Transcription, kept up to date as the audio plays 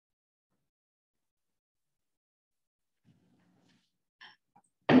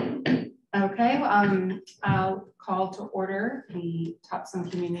Okay, I'll call to order the Topsham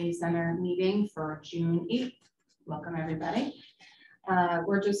Community Center meeting for June 8th. Welcome, everybody.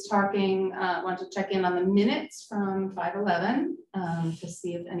 We're just talking, want to check in on the minutes from 5/11 to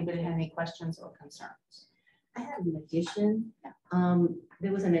see if anybody had any questions or concerns. I have an addition.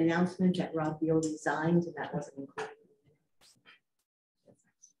 There was an announcement that Rob Beal resigned, and that wasn't included.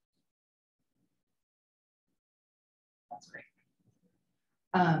 That's great.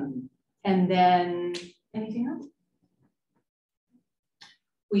 And then anything else?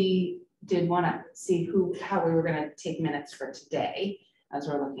 We did want to see how we were going to take minutes for today, as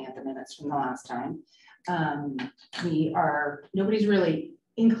we're looking at the minutes from the last time. Nobody's really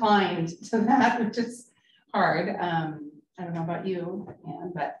inclined to that, which is hard. I don't know about you,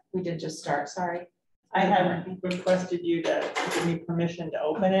 Anne, but we did just start. Sorry. I had requested you to give me permission to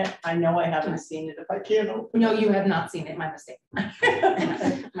open it. I know I haven't seen it. If I can't open No, you have not seen it. My mistake.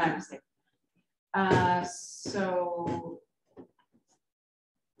 My mistake. So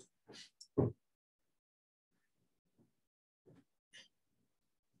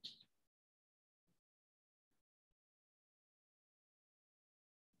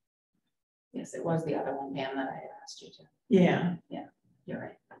yes, it was the other one, Pam, that I had asked you to. Yeah. Yeah, you're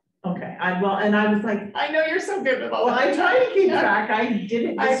right. Okay. And I was like, I know you're so good with all well, I try to keep track. I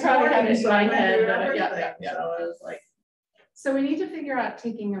did it. I probably had it in my head, but yeah. So I was like, so we need to figure out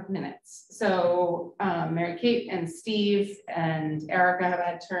taking of minutes. So Mary Kate and Steve and Erica have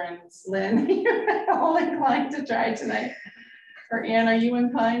had turns. Lynn, you're all inclined to try tonight. Or Anne, are you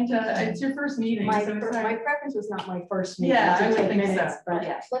inclined to? It's your first meeting. My so preference was not my first meeting. Yeah, I would think minutes, so. But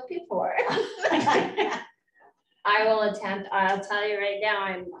Yeah. Looking for it. I will attempt. I'll tell you right now,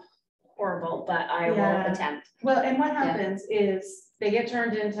 I'm horrible, but I will attempt. Well, and what happens is they get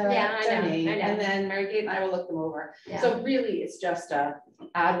turned into me, I know. and then Mary Kate and I will look them over. Yeah. So really, it's just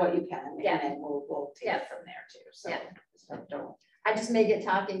add what you can, Yeah. and then we'll take it from there too. So, so don't. I just make it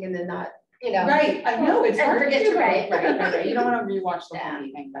talking and then not, you know. Right, I know it's And hard forget to to do. write. Right. You don't want to rewatch the Yeah. whole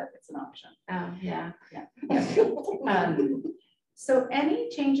evening, but it's an option. Oh, yeah. So any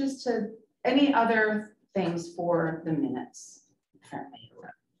changes to any other things for the minutes?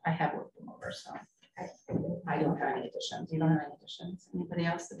 I have looked them over, so I don't have any additions. You don't have any additions? Anybody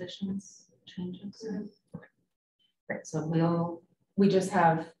else additions, changes? Okay. Great, so we just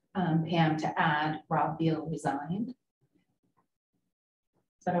have Pam to add Rob Beal resigned.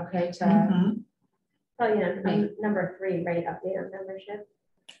 Is that okay to? Oh, yeah, number 3, right, update on membership.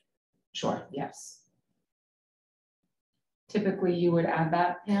 Sure, yes. Typically you would add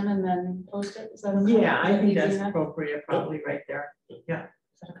that, Pam, and then post it? Is that okay? yeah, I think that's enough? appropriate, probably right there. Yeah.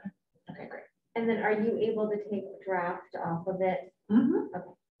 Is that okay? Okay, great. And then are you able to take a draft off of it?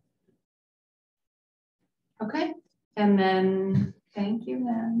 Okay, and then thank you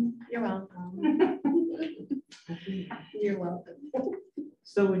then. You're welcome. You're welcome.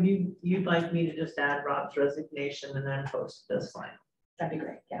 So would you'd like me to just add Rob's resignation and then post this line? That'd be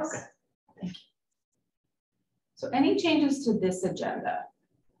great, yes. Okay. Thank you. So any changes to this agenda?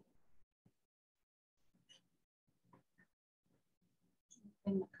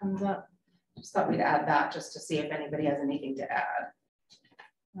 Anything that comes up? Just thought we'd add that just to see if anybody has anything to add.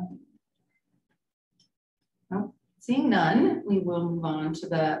 No, seeing none, we will move on to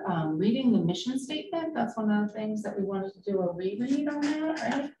the reading the mission statement. That's one of the things that we wanted to do a reread on that,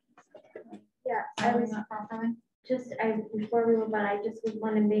 right? Yeah, I was that properly. before we move on, I just would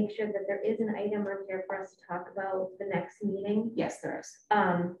want to make sure that there is an item on here for us to talk about the next meeting. Yes, there is.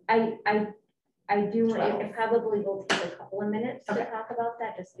 I do want, 12. it probably will take a couple of minutes Okay. to talk about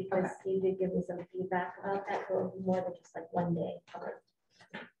that, just because Steve did give me some feedback about that, so it'll be more than just like one day. Okay.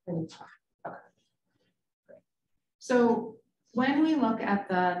 Great. So when we look at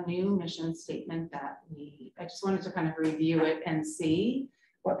the new mission statement that I just wanted to kind of review it and see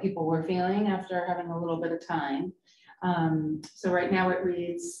what people were feeling after having a little bit of time. So right now it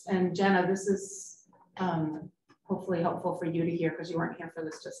reads, and Jenna, this is hopefully helpful for you to hear because you weren't here for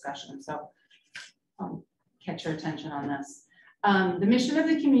this discussion. So catch your attention on this. The mission of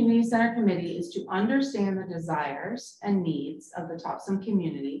the Community Center Committee is to understand the desires and needs of the Topsham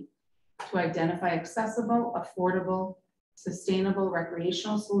community, to identify accessible, affordable, sustainable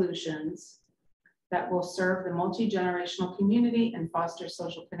recreational solutions that will serve the multi-generational community and foster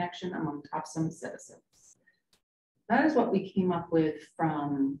social connection among Topsham citizens. That is what we came up with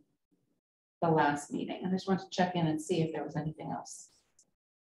from the last meeting. And I just wanted to check in and see if there was anything else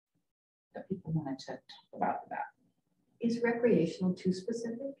that people wanted to talk about that. Is recreational too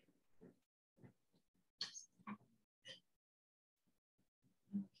specific?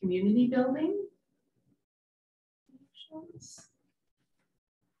 Community building?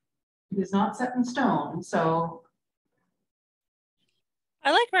 is not set in stone, so.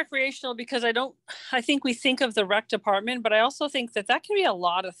 I like recreational because I think we think of the rec department, but I also think that that can be a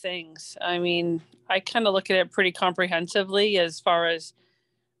lot of things. I mean, I kind of look at it pretty comprehensively as far as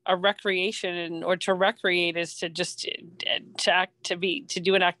a recreation or to recreate is to just to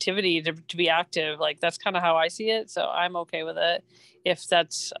do an activity, to be active. Like that's kind of how I see it. So I'm okay with it. If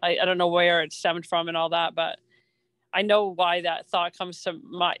that's, I don't know where it stemmed from and all that, but I know why that thought comes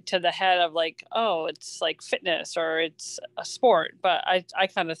to the head of like, oh, it's like fitness or it's a sport, but I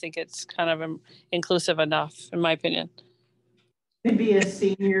kind of think it's kind of inclusive enough, in my opinion. Could be a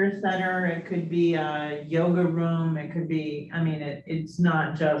senior center, it could be a yoga room, it could be, I mean, it's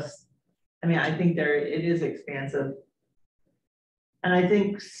not just, I mean, I think it is expansive. And I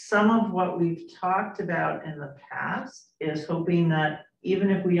think some of what we've talked about in the past is hoping that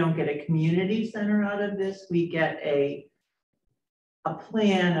even if we don't get a community center out of this, we get a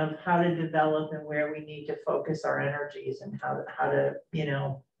plan of how to develop and where we need to focus our energies and how to, you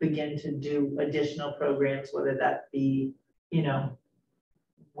know, begin to do additional programs, whether that be, you know,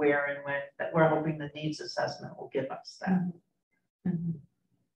 where and when, that we're hoping the needs assessment will give us that. Mm-hmm.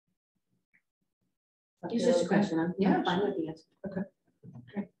 It's just a question. I'm Yeah, fine with the answer. Okay.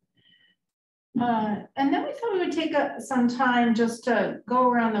 Great. And then we thought we would take some time just to go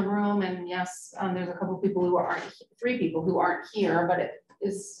around the room, and yes, there's a couple people who aren't, 3 people who aren't here, but it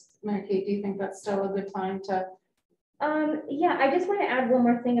is, Mary Kate, do you think that's still a good time to? Yeah, I just want to add one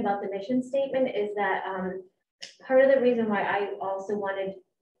more thing about the mission statement is that part of the reason why I also wanted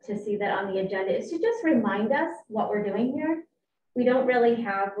to see that on the agenda is to just remind us what we're doing here. We don't really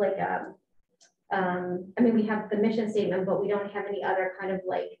have like I mean, we have the mission statement, but we don't have any other kind of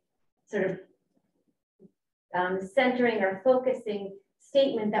like sort of centering or focusing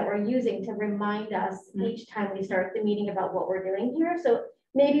statement that we're using to remind us each time we start the meeting about what we're doing here. So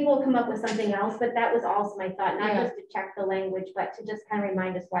maybe we'll come up with something else, but that was also my thought, not just to check the language, but to just kind of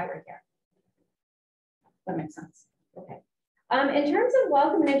remind us why we're here. That makes sense. Okay. In terms of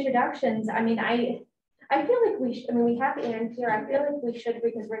welcome and introductions, I mean, I feel like we have Anne here. I feel like we should,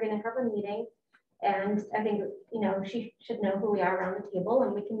 because we're going to have a meeting. And I think, you know, she should know who we are around the table,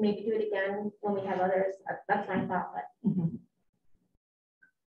 and we can maybe do it again when we have others. That's my thought. But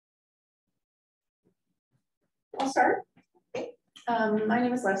I'll start. My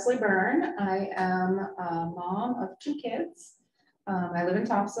name is Leslie Byrne. I am a mom of 2 kids. I live in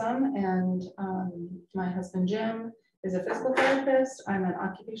Topsham, and my husband Jim is a physical therapist. I'm an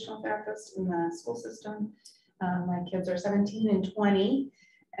occupational therapist in the school system. My kids are 17 and 20,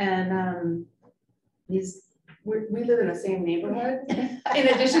 and we live in the same neighborhood in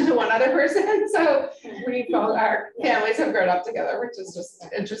addition to one other person. So our families have grown up together, which is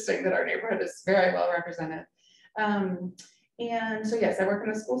just interesting that our neighborhood is very well represented. And so, yes, I work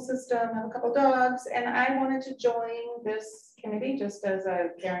in a school system, have a couple dogs, and I wanted to join this committee just as a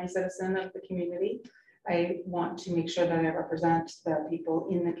caring citizen of the community. I want to make sure that I represent the people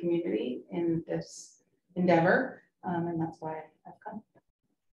in the community in this endeavor, and that's why I've come.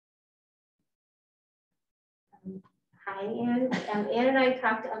 hi, Anne. Anne and I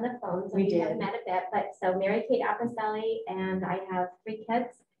talked on the phone, so we haven't met a bit. But so Mary Kate Appenzelli, and I have 3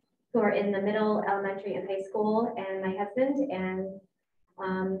 kids who are in the middle, elementary, and high school, and my husband. And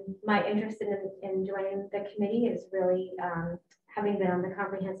my interest in joining the committee is really having been on the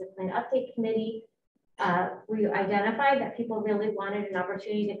Comprehensive Plan Update Committee. We identified that people really wanted an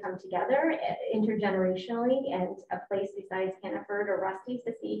opportunity to come together intergenerationally and a place besides Hannaford or Rusty's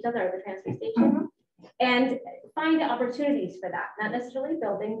to see each other at the transfer station and find opportunities for that, not necessarily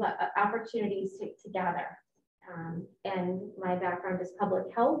building, but opportunities to gather. And my background is public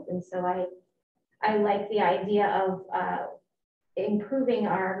health, and so I like the idea of improving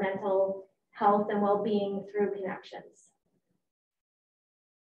our mental health and well-being through connections.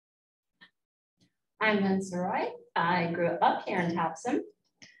 I'm Lynn Roy. I grew up here in Topsham,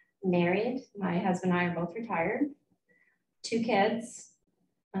 married. My husband and I are both retired. 2 kids,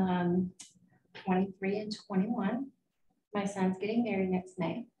 23 and 21. My son's getting married next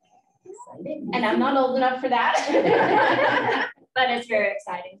May. Exciting. And I'm not old enough for that, but it's very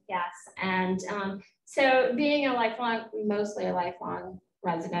exciting, yes. And so being mostly a lifelong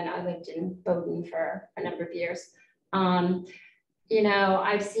resident, I lived in Bowdoin for a number of years. You know,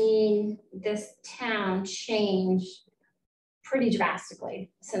 I've seen this town change pretty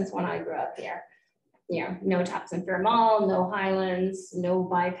drastically since when I grew up here. You know, no Topsham Fair Mall, no Highlands, no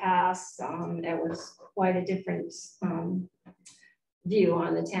bypass. It was quite a different view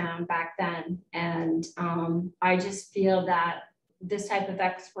on the town back then. And I just feel that this type of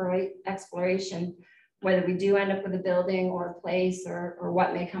exploration whether we do end up with a building or a place or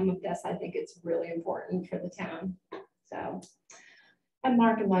what may come of this, I think it's really important for the town. So, and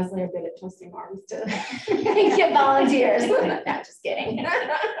Mark and Leslie are good at twisting arms to get volunteers. Not just kidding.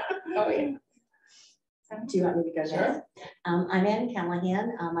 Oh, yeah. Do you want me to go Sure. next? I'm Ann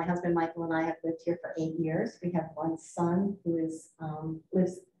Callahan. My husband Michael and I have lived here for 8 years. We have one son who is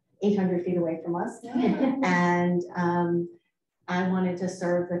lives 800 feet away from us, and I wanted to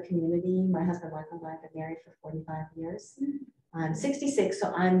serve the community. My husband Michael and I have been married for 45 years. I'm 66,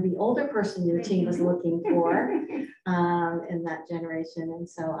 so I'm the older person your team was looking for in that generation, and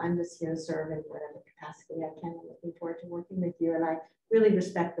so I'm just here to serve in whatever capacity I can. I'm looking forward to working with you, and I really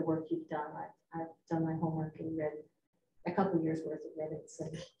respect the work you've done. I've done my homework and read a couple of years worth of minutes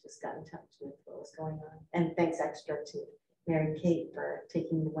and just got in touch with what was going on. And thanks extra to Mary Kate for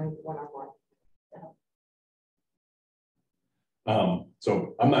taking the one-on-one.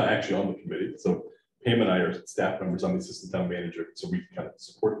 So I'm not actually on the committee. So Pam and I are staff members. I'm the assistant town manager, so we kind of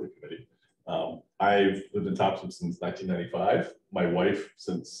support the committee. I've lived in Topsham since 1995. My wife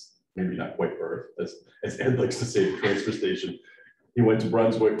since maybe not quite birth, as Ed likes to say, the transfer station. He went to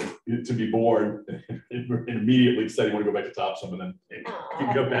Brunswick to be born and immediately said he wanted to go back to Topsham and then he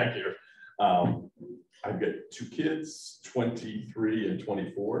can go back here. I've got 2 kids, 23 and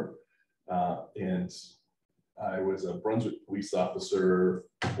 24. And I was a Brunswick police officer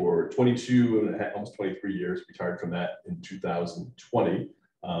for 22 and a half, almost 23 years, retired from that in 2020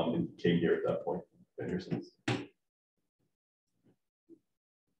 and came here at that point. Been here since.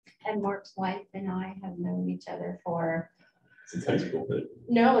 And Mark's wife and I have known each other for Since high school, but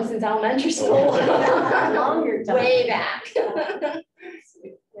no, since elementary school. Longer time. Way back.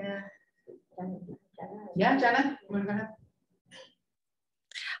 Yeah. Yeah, Jenna, you wanna go ahead?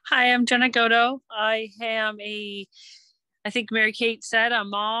 Hi, I'm Jenna Godo. I am I think Mary Kate said, a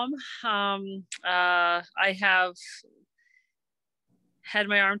mom. I have had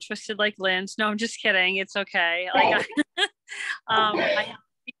my arm twisted like Lynn's. No, I'm just kidding. It's okay. Like I have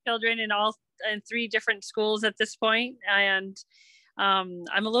 3 children in 3 different schools at this point, and I'm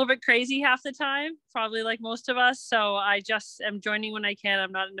a little bit crazy half the time, probably like most of us. So I just am joining when I can.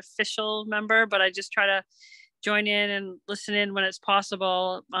 I'm not an official member, but I just try to join in and listen in when it's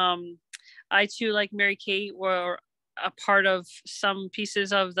possible. I too, like Mary Kate, were a part of some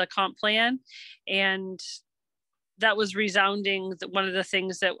pieces of the comp plan, and that was resounding. One of the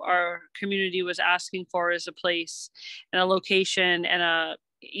things that our community was asking for is a place and a location and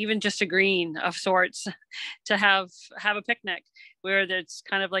even just a green of sorts to have a picnic, where there's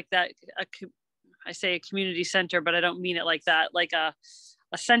kind of like that, I say a community center, but I don't mean it like that, like a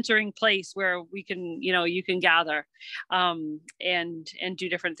centering place where we can, you can gather and do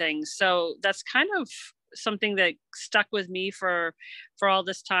different things. So that's kind of something that stuck with me for all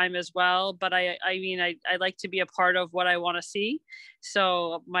this time as well. But I mean, I like to be a part of what I want to see.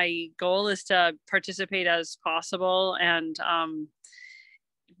 So my goal is to participate as possible, and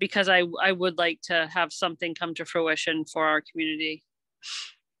because I would like to have something come to fruition for our community.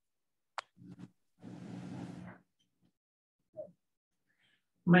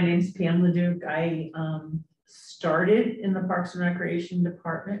 My name's Pam Leduc. I started in the Parks and Recreation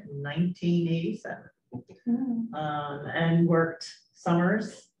Department in 1987 and worked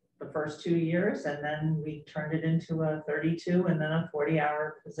summers the first 2 years, and then we turned it into a 32 and then a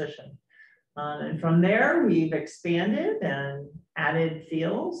 40-hour position. And from there, we've expanded and added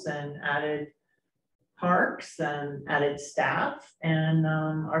fields and added parks and added staff, and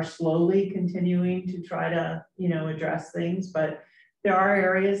are slowly continuing to try to, address things. But there are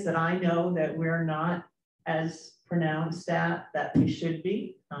areas that I know that we're not as pronounced at that we should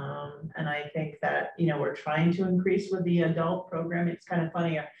be. And I think that, we're trying to increase with the adult program. It's kind of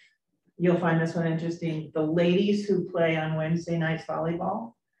funny. You'll find this one interesting. The ladies who play on Wednesday nights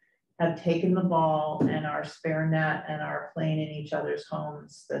volleyball have taken the ball and are spare net and are playing in each other's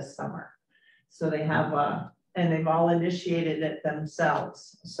homes this summer. So they have and they've all initiated it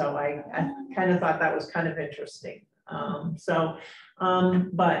themselves. So I kind of thought that was kind of interesting.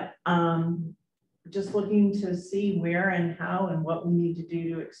 Just looking to see where and how and what we need to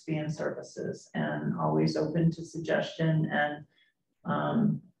do to expand services, and always open to suggestion.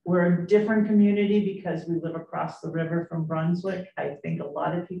 And we're a different community because we live across the river from Brunswick. I think a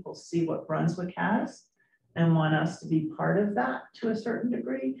lot of people see what Brunswick has and want us to be part of that to a certain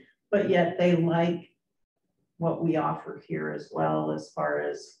degree, but yet they like what we offer here as well, as far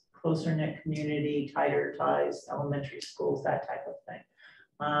as closer knit community, tighter ties, elementary schools, that type of thing.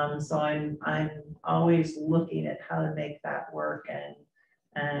 So I'm always looking at how to make that work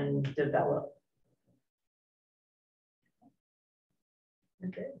and develop.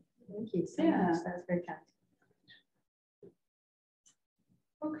 Okay. Thank you so Yeah. much. That was very kind.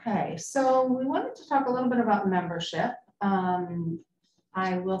 Okay, so we wanted to talk a little bit about membership.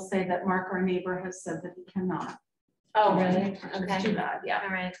 I will say that Mark, our neighbor, has said that he cannot. Oh, really? Which is Okay. too bad, yeah. All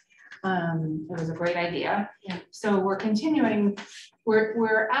right. It was a great idea. Yeah. So we're continuing,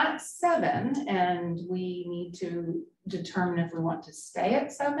 we're at 7 and we need to determine if we want to stay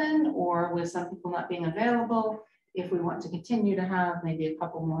at 7 or with some people not being available, if we want to continue to have maybe a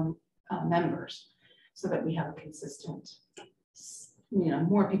couple more members so that we have a consistent,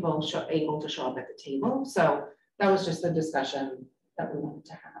 more people able to show up at the table. So that was just the discussion that we wanted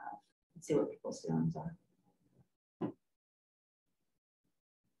to have and see what people's feelings are.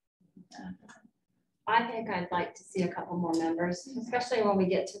 I think I'd like to see a couple more members, especially when we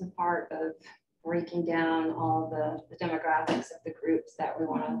get to the part of breaking down all the demographics of the groups that we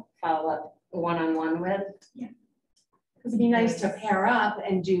want to follow up one-on-one with. Yeah. Because it'd be nice to pair up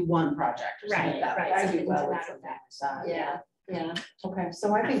and do one project. Or something like that. Right. I do Something well to with that something effect. like that. Yeah. Okay,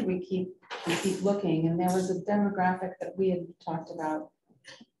 so I think we keep looking, and there was a demographic that we had talked about.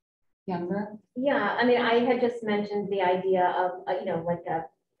 Younger. Yeah, I mean, I had just mentioned the idea of, like a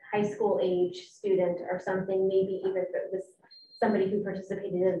high school age student or something, maybe even if it was somebody who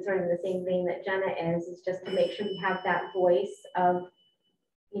participated in sort of the same vein that Jenna is just to make sure we have that voice of,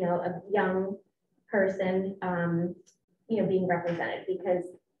 a young person, being represented because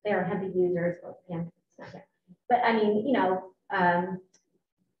they are heavy users. But I mean,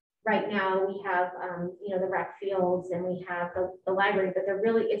 right now we have, the rec fields and we have the library, but there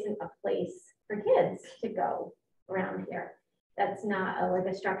really isn't a place for kids to go around here. That's not like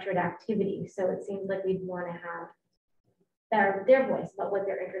a structured activity. So it seems like we'd want to have their voice about what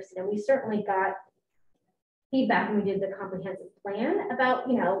they're interested in. We certainly got feedback when we did the comprehensive plan about,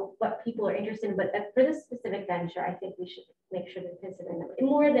 what people are interested in, but for this specific venture, I think we should make sure to consider them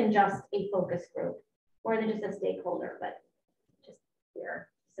more than just a focus group, more than just a stakeholder, but just here.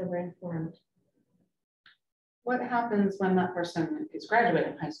 So we're informed. What happens when that person is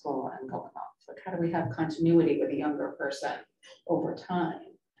graduating high school and going off? Like, how do we have continuity with a younger person over time?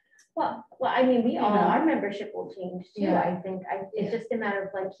 Well, I mean, our membership will change too. Yeah. I think it's just a matter of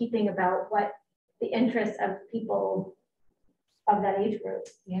like keeping about what the interests of people of that age group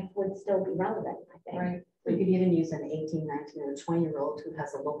would still be relevant, I think. Right. We could even use an 18, 19, or 20-year-old who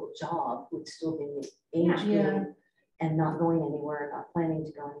has a local job would still be in the age group and not going anywhere, not planning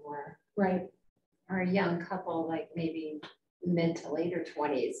to go anywhere. Right. Or a young couple, like maybe mid to later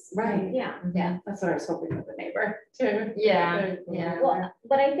 20s. Right. Yeah. Yeah. That's what I was hoping with the neighbor too. Yeah. Well,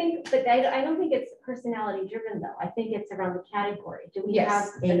 but I don't think it's personality driven though. I think it's around the category. Do we have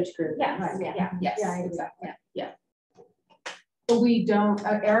Age group. Yes. Right. Yeah. Yes, Yeah, I agree. exactly. Yeah. But we don't,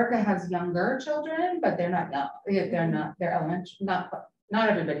 Erica has younger children, but they're not young. They're elementary, not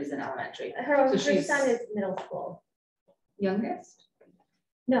everybody's in elementary. Her she's- son is middle school. Youngest?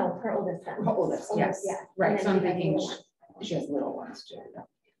 No, her oldest son. Her oldest, yes. Yeah. Right, And so then I'm she has thinking little ones. she has little ones too.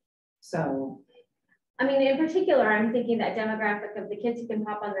 So, I mean, in particular, I'm thinking that demographic of the kids who can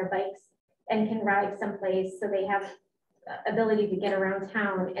pop on their bikes and can ride someplace, so they have ability to get around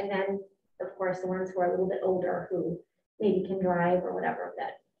town. And then, of course, the ones who are a little bit older who maybe can drive or whatever,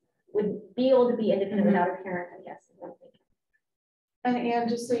 that would be able to be independent without a parent, I guess. Is what I'm thinking. and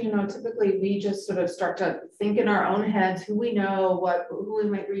just so you know, typically we just sort of start to think in our own heads who we know, who we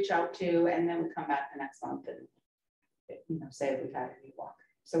might reach out to, and then we come back the next month and say if we've had any luck.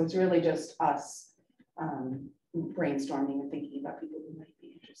 So it's really just us brainstorming and thinking about people who might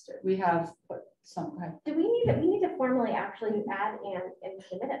be interested. We have put some. Do we need to formally actually add Anne into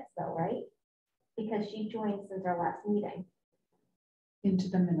the minutes though, right? Because she joined since our last meeting. Into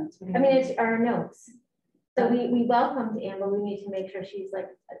the minutes. I mean, it's our notes. So we welcomed Anne, but we need to make sure she's like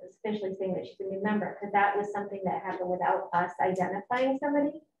officially saying that she's a new member, because that was something that happened without us identifying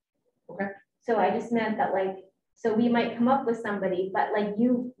somebody. Okay. So I just meant that so we might come up with somebody, but like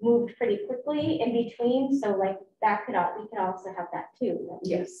you moved pretty quickly in between. So like we could also have that too.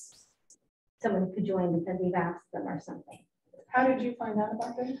 Yes. Someone could join because we've asked them or something. How did you find out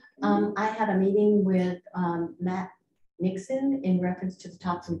about this? I had a meeting with Matt Nixon in reference to the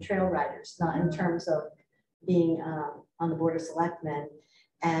Topsham Trail Riders, not in terms of being on the Board of Selectmen.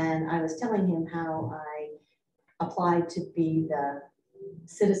 And I was telling him how I applied to be the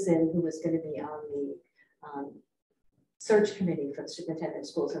citizen who was going to be on the search committee for the superintendent of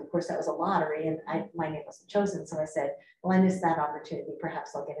schools. And of course, that was a lottery and my name wasn't chosen. So I said, well, I missed that opportunity.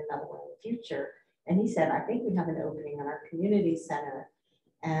 Perhaps I'll get another one in the future. And he said, I think we have an opening in our community center.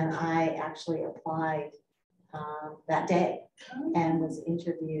 And I actually applied that day and was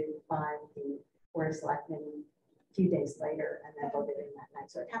interviewed by the Board of Selectmen few days later and then voted in that night.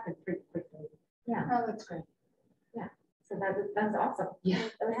 So it happened pretty quickly. Yeah. Oh, that's great. So that's awesome. Yeah.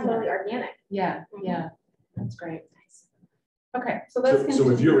 That was totally organic. Yeah, yeah, that's great. Okay, so So, let's so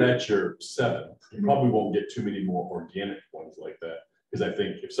continue. if you're at your 7th, you probably won't get too many more organic ones like that. Because I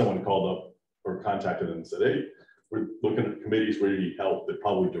think if someone called up or contacted them and said, hey, we're looking at committees where you need help, they'd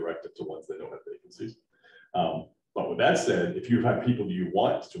probably direct it to ones that don't have vacancies. But with that said, if you have people you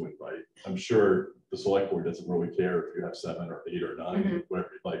want to invite, I'm sure the select board doesn't really care if you have 7 or 8 or 9, whatever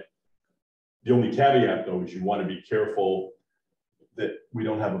you'd like. The only caveat though is you want to be careful that we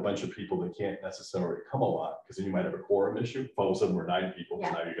don't have a bunch of people that can't necessarily come a lot, because then you might have a quorum issue. If all of a sudden we're 9 people, so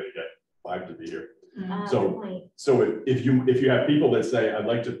now you're going to get 5 to be here. So if you have people that say, I'd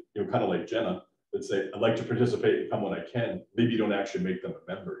like to, kind of like Jenna, that say, I'd like to participate and come when I can, maybe you don't actually make them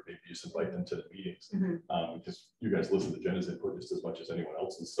a member, maybe you just invite them to the meetings. Because you guys listen to Jenna's input just as much as anyone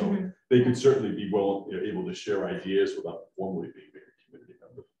else's. So they could certainly be able to share ideas without formally being a community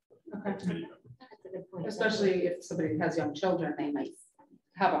member. Committee member. That's a good point. Especially if somebody has young children, they might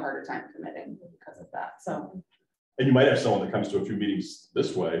have a harder time committing because of that, so. And you might have someone that comes to a few meetings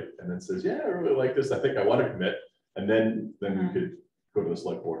this way and then says, yeah, I really like this, I think I want to commit. And then you could go to the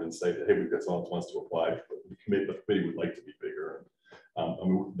select board and say that, hey, we've got someone who wants to apply. The committee would like to be bigger. I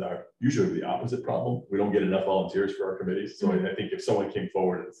mean, usually the opposite problem. We don't get enough volunteers for our committees. So I think if someone came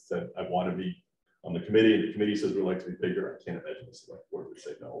forward and said, I want to be on the committee, and the committee says we'd like to be bigger, I can't imagine the select board would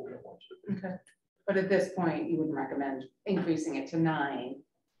say, no, we don't want you to be. Okay. But at this point, you wouldn't recommend increasing it to 9,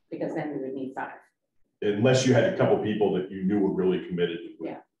 because then we would need 5. Unless you had a couple people that you knew were really committed and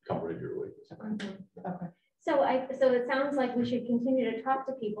would come regularly. Okay. So it sounds like we should continue to talk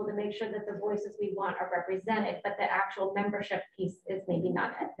to people to make sure that the voices we want are represented, but the actual membership piece is maybe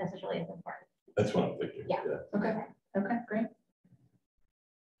not necessarily as important. That's what I'm thinking. Yeah. Okay. Okay, great.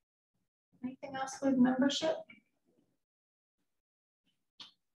 Anything else with membership?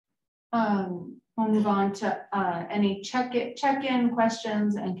 We'll move on to any check-in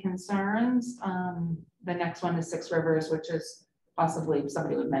questions and concerns. The next one is 6 Rivers, which is possibly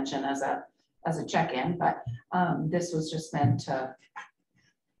somebody would mention as a check-in, but this was just meant to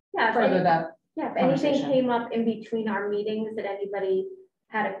further that. Yeah, if anything came up in between our meetings that anybody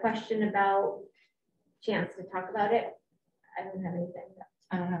had a question about, chance to talk about it. I don't have anything.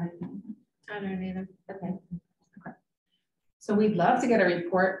 I don't have anything. I don't either. Okay. So we'd love to get a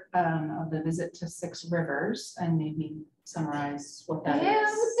report of the visit to 6 Rivers and maybe summarize what that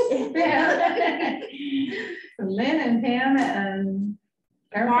is. So Lynn and Pam and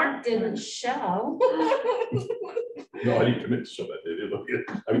Mark didn't show. No, I didn't commit to show that day. They look good.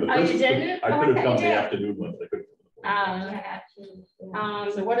 I mean, Oh, you didn't? I could have come you the did. afternoon one, but I couldn't. Yeah.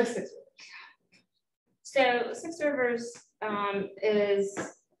 so what is 6 Rivers? So 6 Rivers is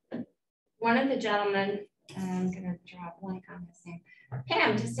one of the gentlemen, I'm gonna draw a blank on his name.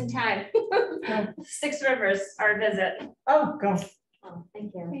 Pam, just in time. 6 Rivers, our visit. Oh, go. Oh,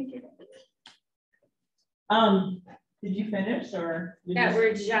 thank you. Thank you. Did you finish or? Yeah,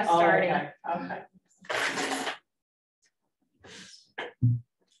 we're just starting. Okay.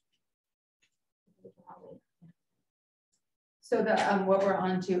 So the what we're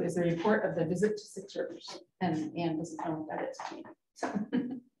on to is the report of the visit to 6 Rivers, and Anne doesn't know what that is to me. So.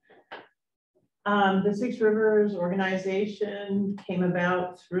 The 6 Rivers organization came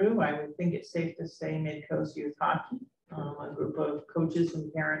about through, I would think it's safe to say, Mid-Coast Youth Hockey, a group of coaches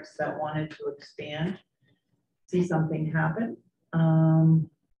and parents that wanted to expand, see something happen.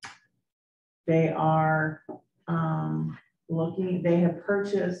 They are they have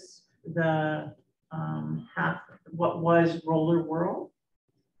purchased the what was Roller World.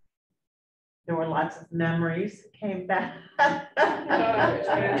 There were lots of memories that came back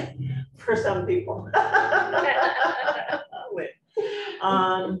for some people.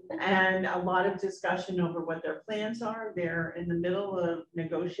 And a lot of discussion over what their plans are. They're in the middle of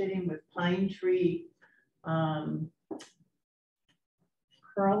negotiating with Pine Tree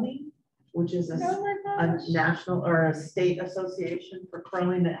curling, which is a national or a state association for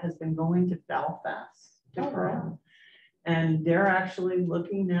curling that has been going to Belfast to curl. And they're actually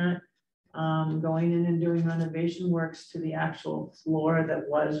looking at going in and doing renovation works to the actual floor that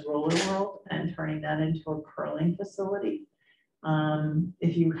was Roller World and turning that into a curling facility.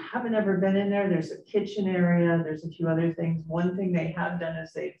 If you haven't ever been in there, there's a kitchen area, there's a few other things. One thing they have done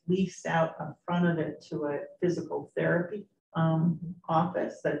is they've leased out in front of it to a physical therapy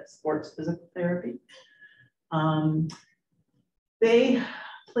office that's sports physical therapy. They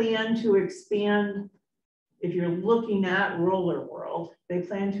plan to expand. If you're looking at Roller World, they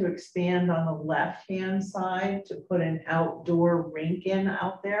plan to expand on the left-hand side to put an outdoor rink in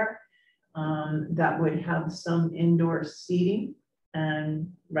out there. that would have some indoor seating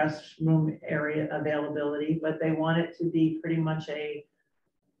and restroom area availability, but they want it to be pretty much a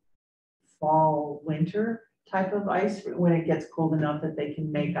fall, winter type of ice when it gets cold enough that they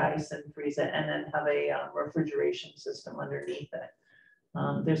can make ice and freeze it, and then have a refrigeration system underneath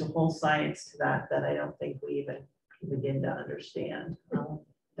it. There's a whole science to that I don't think we even begin to understand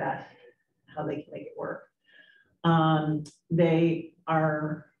that how they can make it work. They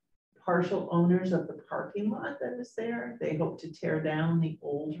are partial owners of the parking lot that is there. They hope to tear down the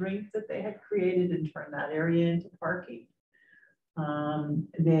old rink that they had created and turn that area into parking.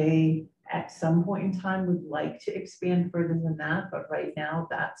 They at some point in time would like to expand further than that, but right now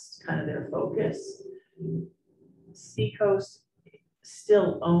that's kind of their focus. Seacoast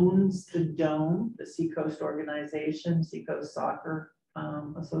still owns the dome, the Seacoast organization, Seacoast Soccer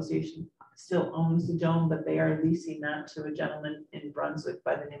Association still owns the dome, but they are leasing that to a gentleman in Brunswick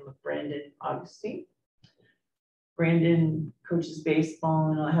by the name of Brandon Augustine. Brandon coaches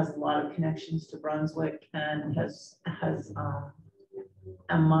baseball and has a lot of connections to Brunswick and has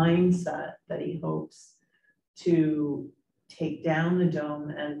a mindset that he hopes to take down the dome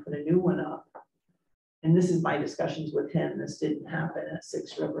and put a new one up. And this is my discussions with him. This didn't happen at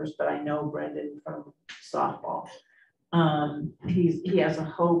Six Rivers, but I know Brendan from softball. He has a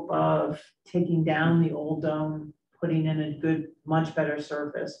hope of taking down the old dome, putting in a good, much better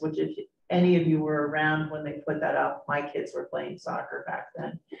surface, which if any of you were around when they put that up, my kids were playing soccer back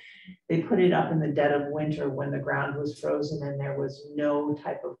then. They put it up in the dead of winter when the ground was frozen and there was no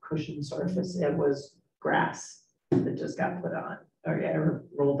type of cushion surface. It was grass that just got put on or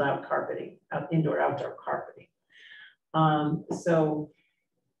rolled out carpeting, indoor, outdoor carpeting. So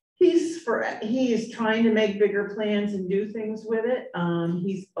he's trying to make bigger plans and do things with it.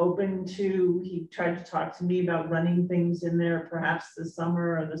 He's open to, he tried to talk to me about running things in there perhaps this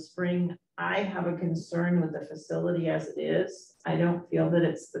summer or the spring. I have a concern with the facility as it is. I don't feel that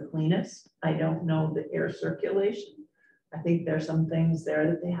it's the cleanest. I don't know the air circulation. I think there's some things there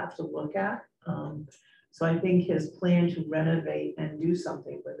that they have to look at. So I think his plan to renovate and do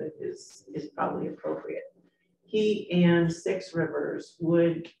something with it is probably appropriate. He and Six Rivers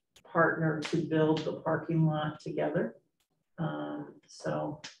would partner to build the parking lot together.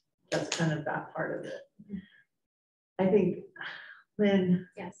 So that's kind of that part of it. I think, Lynn,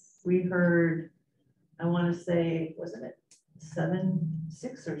 Yes. we heard, I want to say, wasn't it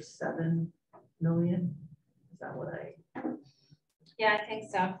 6 or 7 million? Is that what Yeah, I think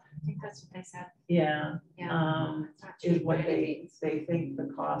so. I think that's what they said. Yeah. Yeah. Is what they think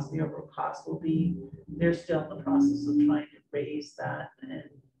the cost, the overall cost will be. They're still in the process of trying to raise that and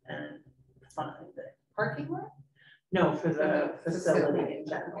fund it. Parking lot? No, for the facility facility. in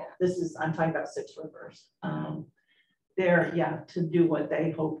general. This is, I'm talking about Six Rivers. They're, to do what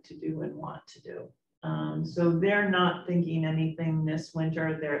they hope to do and want to do. So they're not thinking anything this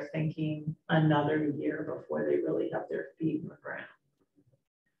winter. They're thinking another year before they really have their feet in the ground.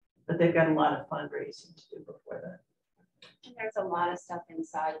 But they've got a lot of fundraising to do before that. There's a lot of stuff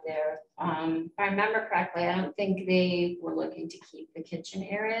inside there. If I remember correctly, I don't think they were looking to keep the kitchen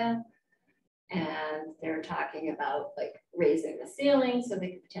area. And they're talking about like raising the ceiling so they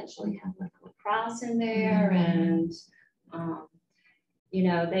could potentially have like lacrosse in there. And, you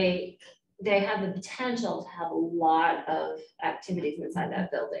know, they have the potential to have a lot of activities inside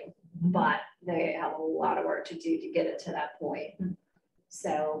that building, but they have a lot of work to do to get it to that point.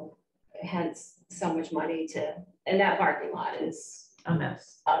 So hence so much money and that parking lot is A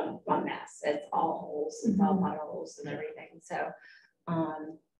mess. a mess. It's all holes, it's all potholes and everything. So,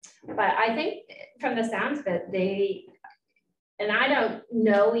 but I think from the sounds of it, and I don't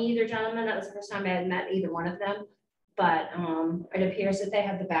know either gentleman, that was the first time I had met either one of them, but it appears that they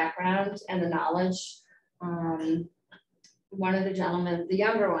have the background and the knowledge. One of the gentlemen, the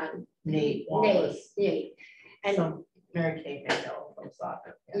younger one, Nate. And so Mary Kate may know from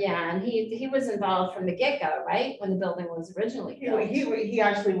soccer. Yeah, and he was involved from the get-go, right? When the building was originally built. He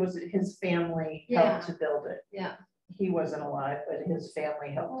actually was, his family helped to build it. Yeah. He wasn't alive, but his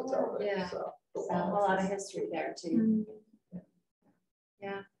family helped to build it. Yeah. So So a lot of history there too.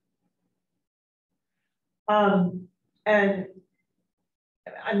 Yeah. And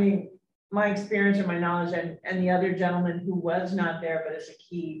I mean, my experience or my knowledge and the other gentleman who was not there, but is a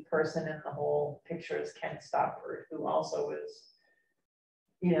key person in the whole picture is Ken Stockford, who also is,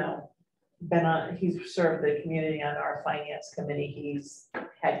 you know, he's served the community on our finance committee. He's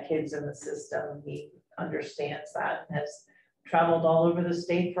had kids in the system. He understands that and has traveled all over the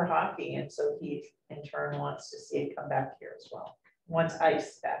state for hockey. And so he in turn wants to see it come back here as well. Wants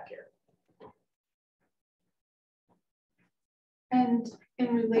ice back here. And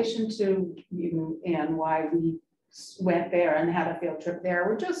in relation to you and why we went there and had a field trip there,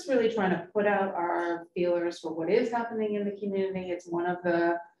 we're just really trying to put out our feelers for what is happening in the community. It's one of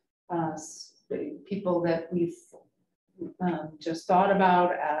the people that we've just thought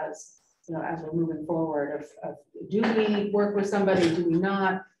about as, you know, as we're moving forward of do we work with somebody, do we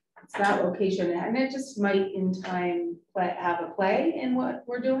not? It's that location, and it just might in time have a play in what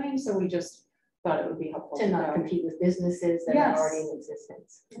we're doing. So we just thought it would be helpful To not compete with businesses that are already in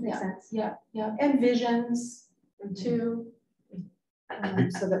existence. That makes sense. Yeah, and visions too,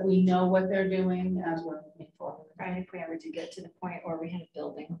 so that we know what they're doing as we're moving forward. Right, if we ever do get to the point where we had a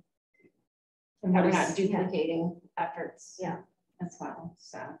building, And that we're we're not not duplicating efforts. Yeah. as well.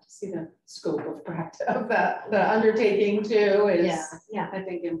 So to see the scope of practice of the undertaking too is, Yeah. I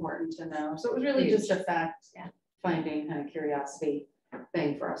think, important to know. So it was really just a fact, Yeah. finding kind of curiosity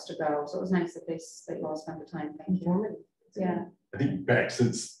thing for us to go. So it was nice that that you all spent the time. Thank you. Yeah. I think back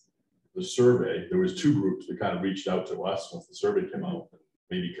since the survey, there was two groups that kind of reached out to us once the survey came out,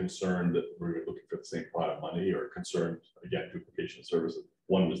 maybe concerned that we were looking for the same pot of money, or concerned, again, duplication of services.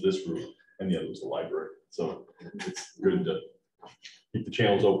 One was this group and the other was the library. So it's good to keep the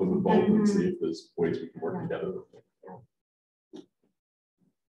channels open with both and see if there's ways we can work together.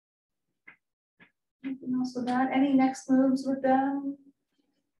 Anything else with that? Any next moves with them?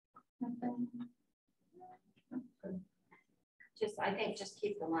 Nothing? I think just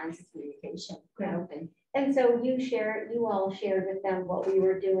keep the lines of communication open. And so you all shared with them what we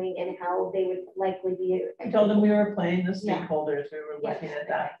were doing and how they would likely be. I told them we were playing the Yeah. stakeholders, we were Yeah. looking at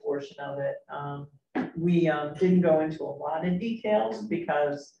that portion of it. We didn't go into a lot of details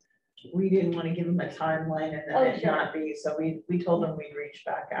because we didn't want to give them a timeline and then it sure. not be, so we told them we'd reach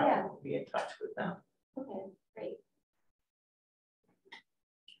back out Yeah. and be in touch with them. Okay, great.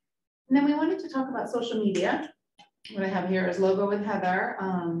 And then we wanted to talk about social media. What I have here is logo with Heather.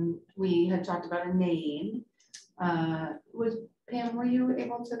 We had talked about a name. Pam, were you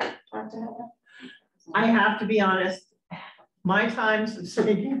able to talk to Heather? I have to be honest, my times of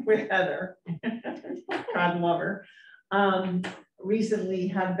speaking with Heather, God love her, recently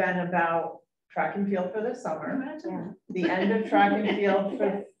have been about track and field for the summer, the end of track and field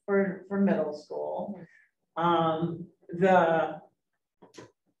for middle school. The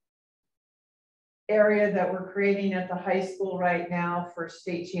area that we're creating at the high school right now for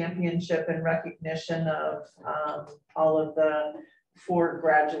state championship and recognition of all of the Ford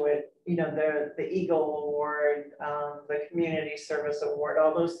graduate, you know, the Eagle Award, the Community Service Award,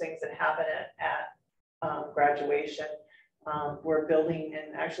 all those things that happen at graduation. We're building,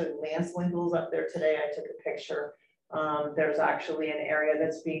 and actually Lance Lingel's up there today. I took a picture. There's actually an area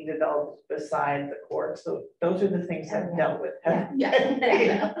that's being developed beside the court. So those are the things I've dealt with.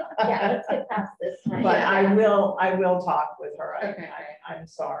 Yeah, let's get past this. Right? But I will talk with her. Okay. I'm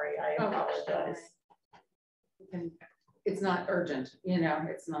sorry, I apologize. And it's not urgent, you know,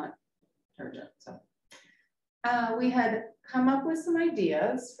 it's not urgent, so. We had come up with some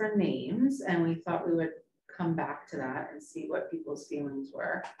ideas for names and we thought we would come back to that and see what people's feelings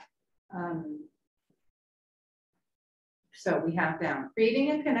were. So we have down creating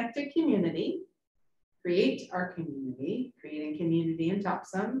a connected community, create our community, creating community in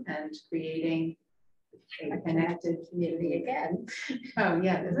Topsham, and creating a connected community again. Oh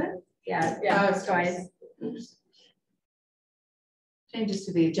yeah, is it? Yeah. Oh, it's twice. Oops. Changes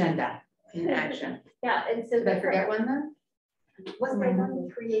to the agenda in action. Yeah, and so Did I forget one then? Was there one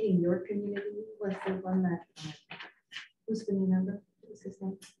creating your community? Was there one that, who's the new member? What's his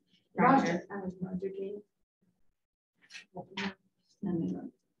name? Roger. That was Roger James.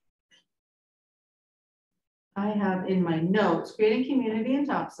 I have in my notes, creating community in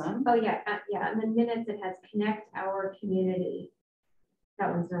Topsham. Oh, yeah, in the minutes it has connect our community.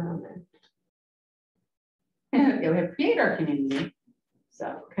 That one's not on there. Yeah, we have create our community.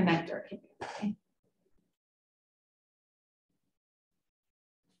 So connect our community.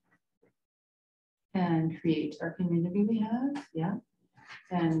 And create our community we have, yeah.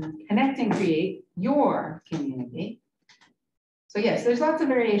 And connect and create your community. So yes, there's lots of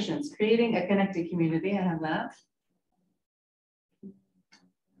variations. Creating a connected community, I have that.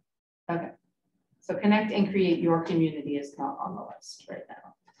 Okay. So connect and create your community is not on the list right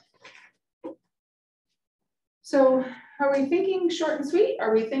now. So are we thinking short and sweet?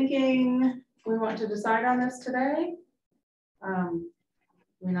 Are we thinking we want to decide on this today?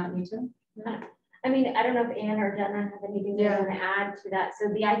 We not need to? I mean, I don't know if Anne or Jenna have anything they want to add to that. So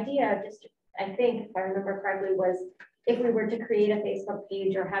the idea, just I think, if I remember correctly, was if we were to create a Facebook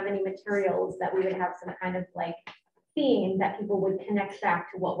page or have any materials that we would have some kind of like theme that people would connect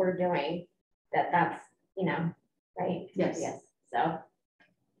back to what we're doing, that's, you know, right? Yes. Yes. So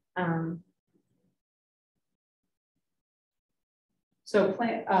So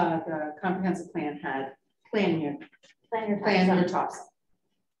plan, the comprehensive plan had plan your Plan top side.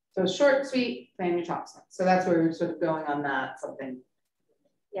 So short, sweet, plan your top side. So that's where we're sort of going on that, something.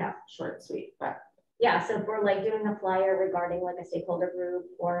 Yeah. Short, sweet, but. Yeah, so if we're like doing a flyer regarding like a stakeholder group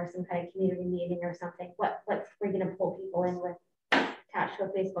or some kind of community meeting or something, what we're gonna pull people in with, attached to a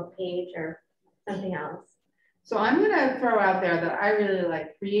Facebook page or something else. So I'm gonna throw out there that I really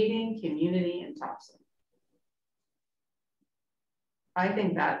like creating community in Topsham. I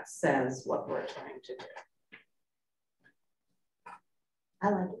think that says what we're trying to do. I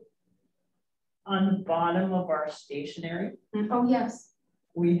like it. On the bottom of our stationery, Oh, yes.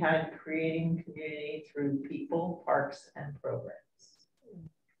 we had creating community through people, parks, and programs.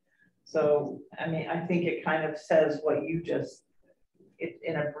 So, I mean, I think it kind of says what you just, it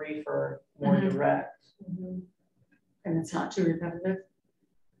in a briefer, more direct. And it's not too repetitive.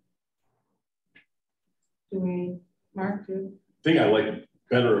 Do we, Mark, do? Thing I like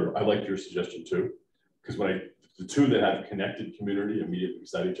better, I like your suggestion too, because when the two that have connected community immediately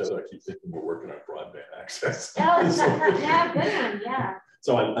beside each other, I keep thinking we're working on broadband access. Oh, yeah, good one, yeah.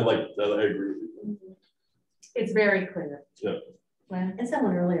 So I like that, I agree with you. It's very clear. Yeah. And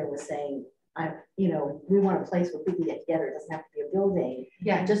someone earlier was saying, we want a place where people get together. It doesn't have to be a building.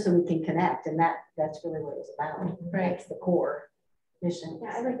 Yeah. Just so we can connect. And that's really what it was about. Right. That's the core mission.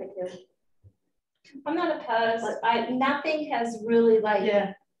 Yeah, I like it too. I'm not opposed. Nothing has really like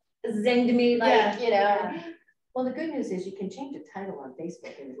zinged me like, Yeah. Well, the good news is you can change the title on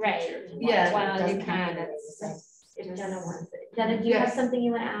Facebook in the Right. future. if you Yeah. want. It Well, doesn't you have can. to be the same. If Jenna wants it. Jenna, do you have something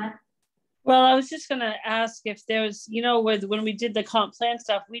you want to add? Well, I was just gonna ask if there was, when we did the comp plan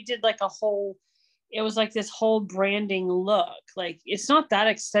stuff, we did like it was like this whole branding look. Like, it's not that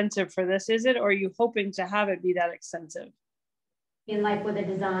extensive for this, is it? Or are you hoping to have it be that extensive? In like with a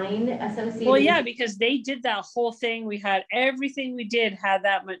design associated? Well, yeah, because they did that whole thing. We had everything we did had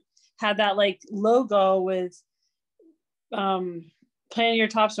that like logo with Plan Your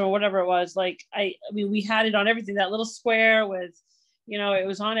Topsham or whatever it was. Like, I mean, we had it on everything, that little square with, it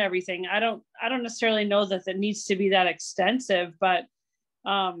was on everything. I don't necessarily know that needs to be that extensive, but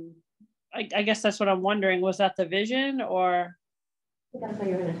I guess that's what I'm wondering. Was that the vision, or? I think that's why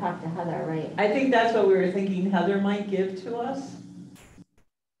you were going to talk to Heather, right? I think that's what we were thinking Heather might give to us.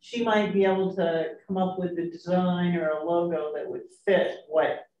 She might be able to come up with a design or a logo that would fit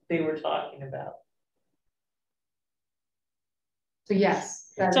what they were talking about. So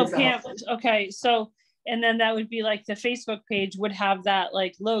yes. So Pam, okay, so, and then that would be like the Facebook page would have that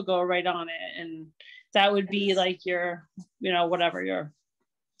like logo right on it, and that would be like your, whatever your,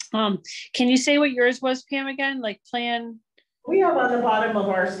 can you say what yours was, Pam, again? Like plan? We have on the bottom of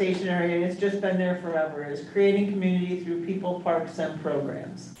our stationery, and it's just been there forever, is creating community through people, parks, and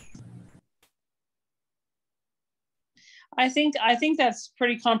programs. I think that's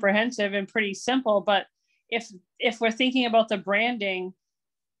pretty comprehensive and pretty simple, but if we're thinking about the branding,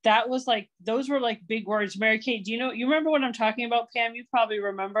 that was like, those were like big words. Mary Kate, you remember what I'm talking about, Pam? You probably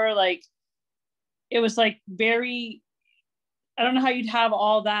remember, like, it was like very, I don't know how you'd have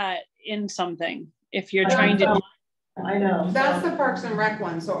all that in something if you're trying to. I know. That's the Parks and Rec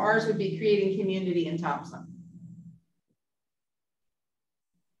one. So ours would be creating community in Topsham.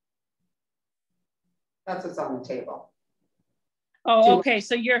 That's what's on the table. Oh, okay.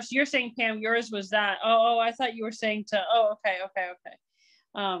 So you're saying, Pam, yours was that. Oh, I thought you were saying to, okay.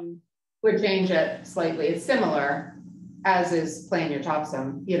 Would change it slightly. It's similar as is Plan Your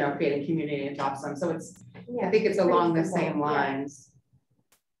Topsham, creating community in Topsham. So I think it's along the same lines.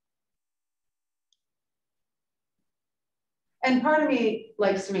 And part of me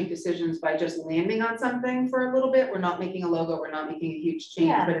likes to make decisions by just landing on something for a little bit. We're not making a logo, we're not making a huge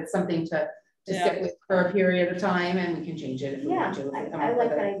change, but it's something to sit with for a period of time, and we can change it if we want to. I like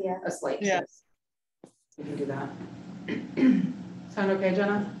that idea. A slight shift. We can do that. Sound okay,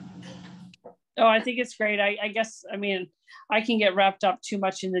 Jenna? Oh, I think it's great. I guess, I mean, I can get wrapped up too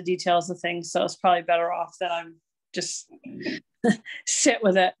much in the details of things, so it's probably better off that I'm just sit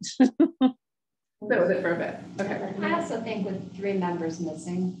with it. Sit with it for a bit. Okay. I also think with 3 members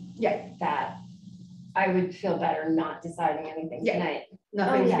missing, that I would feel better not deciding anything tonight.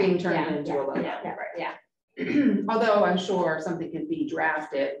 Nothing's being turned into a logo. Yeah. Although I'm sure something can be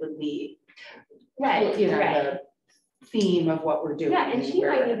drafted with the Right. the theme of what we're doing. Yeah, and she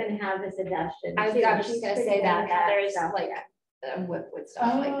might even have a suggestion. I was just gonna say that there's like with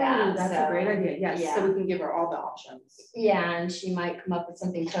stuff like that. That's a great idea. Yes, so we can give her all the options. Yeah, and she might come up with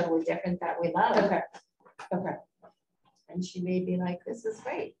something totally different that we love. Okay. And she may be like, "This is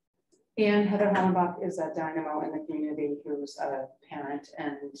great." And Heather Hollenbach is a dynamo in the community who's a parent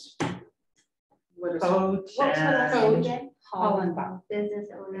and what is Coach What's her last name and again? Hollenbach. Business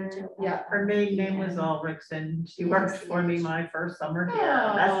owner. Yeah. her maiden name was Ulrichsen. She worked for me my first summer here.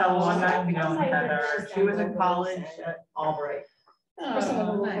 That's how long I've known Heather. She was in college at Albright. For some of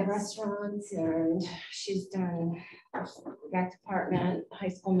the Oh, local nice. restaurants, and she's done rec department, high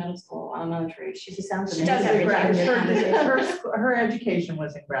school, middle school, elementary. She sounds She does amazing. everything. Her education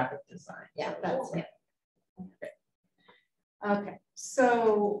was in graphic design. Yeah, That's it. Okay,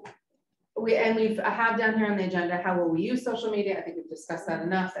 so we have down here on the agenda, how will we use social media? I think we've discussed that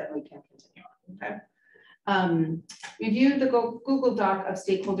enough and we can continue on, okay? Review the Google Doc of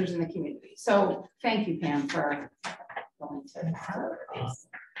stakeholders in the community. So thank you, Pam, for going to these.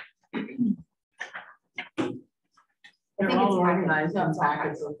 They're all organized in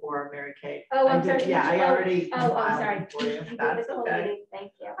packets before, Mary Kate. Oh, I'm I did- sorry. Yeah, I already. Oh, I'm compiled sorry. them for you. You did That's the okay. collating.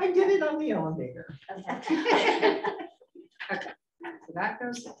 Thank you. I did it on the elevator. Okay. So that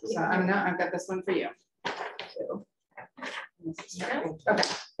goes, so I've got this one for you. Okay,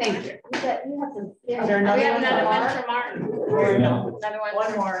 thank you. You have some. Is there We another have one? another one Mark? for Mark. Or no? Another one.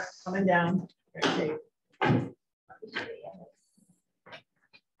 One more coming down. Mary Kate.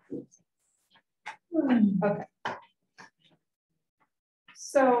 Okay.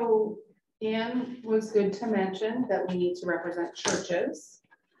 So Anne was good to mention that we need to represent churches.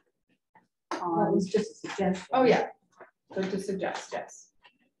 Well, it was just a suggestion. Oh, yeah, good to suggest, yes.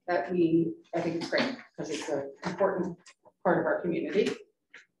 That I think it's great because it's an important part of our community.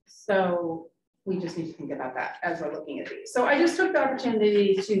 So we just need to think about that as we're looking at these. So I just took the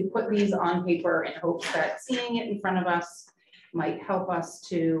opportunity to put these on paper in hopes that seeing it in front of us might help us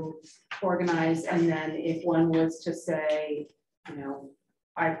to organize. And then if one was to say, you know,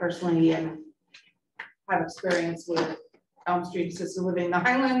 I personally have experience with Elm Street Assisted Living, the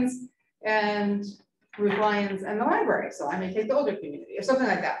Highlands, and Ruth Lyons and the library. So I may take the older community or something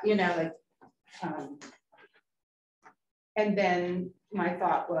like that, you know, like, and then my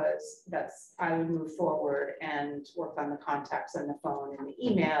thought was that I would move forward and work on the contacts and the phone and the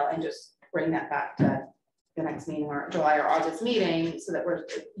email and just bring that back to the next meeting or July or August meeting so that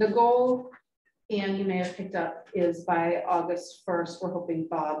the goal, and you may have picked up, is by August 1st, we're hoping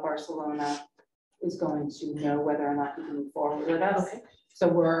Bob Barcelona is going to know whether or not he can move forward with us. Okay. So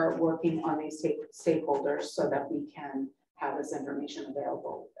we're working on these stakeholders so that we can have this information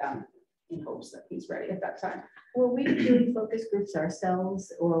available in hopes that he's ready at that time. Will we be doing focus groups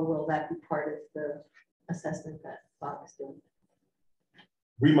ourselves, or will that be part of the assessment that Bob is doing?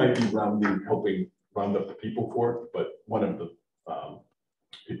 We might be helping round up the people for it, but one of the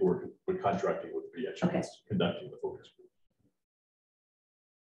people we're contracting with be actually conducting the focus group.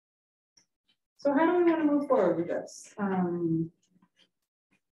 So how do we want to move forward with this?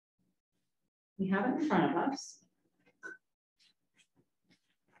 We have it in front of us.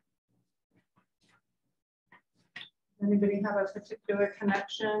 Anybody have a particular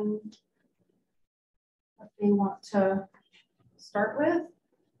connection that they want to start with?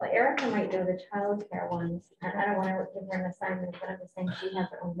 Well, Erica might know the childcare ones. I don't want to give her an assignment, but I'm just saying she has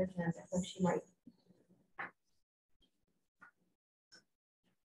her own business, so she might.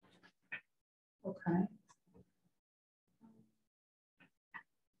 Okay.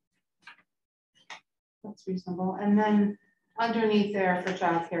 That's reasonable. And then underneath there for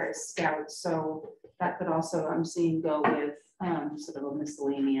childcare is scouts. So that could also, I'm seeing, go with sort of a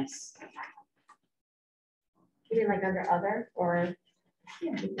miscellaneous. You mean like under other, or?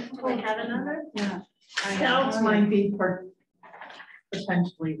 Yeah. Do we have another? Yeah. Scouts might be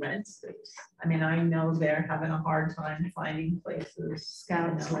potentially rent space. I mean, I know they're having a hard time finding places.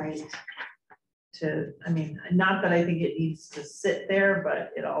 Scouts, right. I mean, not that I think it needs to sit there,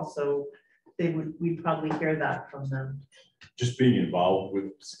 but it also, we'd probably hear that from them. Just being involved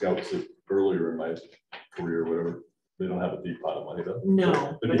with scouts earlier in my career, whatever, they don't have a deep pot of money though.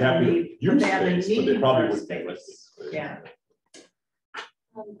 No. They'd be happy to use space, but they probably wouldn't be renting space. Yeah.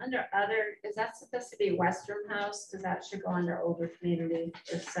 Under other, is that supposed to be Western House? Because that should go under older community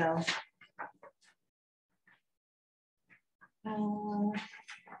if so.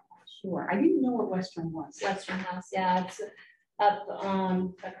 Sure. I didn't know what Western was. Western House, yeah, it's up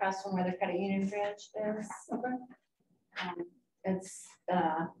across from where the credit union branch is. Okay. It's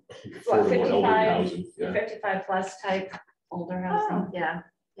Affordable elderly 55, housing, yeah. 55 plus type older housing. Yeah.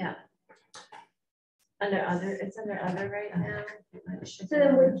 Under other, it's under other right now. So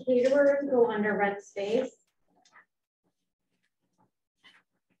then would caterers go under rent space?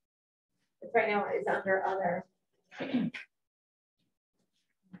 Right now it's under other.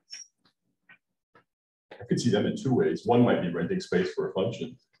 I could see them in two ways. One might be renting space for a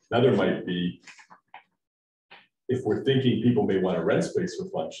function, Another might be, if we're thinking people may want to rent space for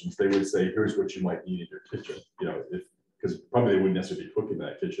functions, they would say, here's what you might need in your kitchen, you know, because probably they wouldn't necessarily be cooking in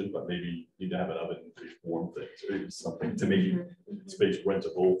that kitchen, but maybe you need to have an oven to warm things, or even something to make space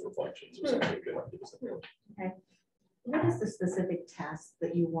rentable for functions or something. They might give us that. Okay. What is the specific task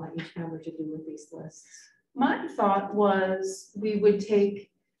that you want each member to do with these lists? My thought was we would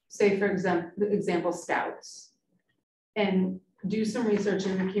take, say, for example, scouts, and do some research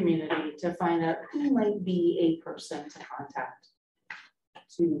in the community to find out who might be a person to contact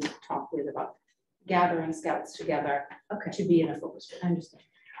to talk with about gathering scouts together. Okay. To be in a focus group. I understand.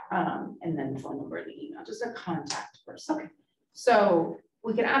 And then the phone number, the email, just a contact person. Okay. So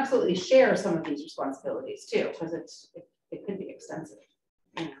we can absolutely share some of these responsibilities too, because it could be extensive.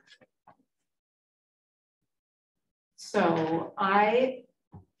 You know. So I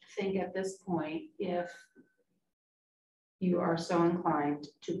think at this point, if you are so inclined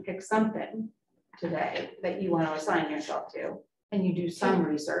to pick something today that you want to assign yourself to, and you do some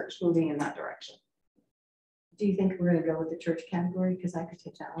research moving in that direction. Do you think we're going to go with the church category? Because I could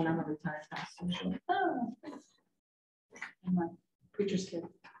take that one. I'm a retired pastor. Oh, I'm a preacher's kid.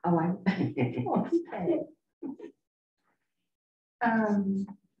 Oh, I'm. Oh, okay.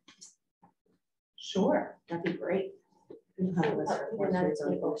 Sure, that'd be great. We'll have a list of foresters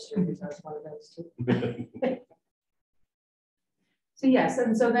on Bow Street, because I was one of those two. So yes,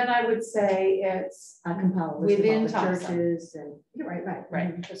 and so then I would say it's I compile a list of all within the Topsham. churches and, you're right,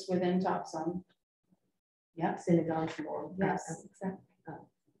 right, just within Topsham. Yeah, synagogues more. Yes, exactly.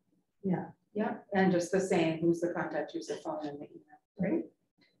 Yeah. Yeah, and just the same, who's the contact, who's the phone and the email, right?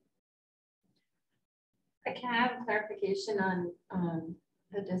 Can I have a clarification on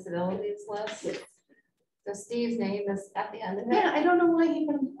the disabilities list? Yes. So Steve's name is at the end of it? Yeah, I don't know why he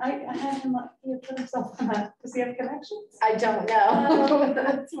even, I had him, he had put himself on that. Does he have connections? I don't know.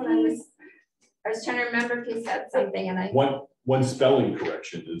 That's what I was trying to remember if he said something and I. One spelling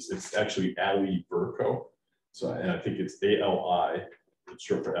correction is it's actually Ali Burko. So, and I think it's ALI, it's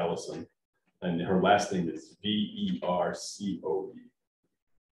short for Allison. And her last name is VERCOE.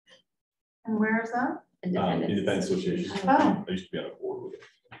 And where is that? Independent Association. Oh. I used to be on a board with it.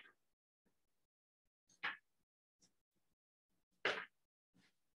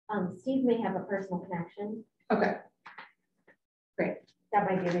 Steve may have a personal connection. Okay. Great. That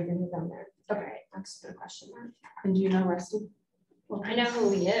might be a reason he's on there. Okay. That's a good question. And do you know Rusty? Well, I know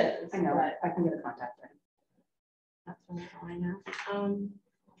who he is. I know it. I can get a contact for him. That's all I know.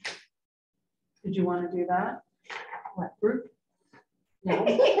 Did you want to do that? What group? No,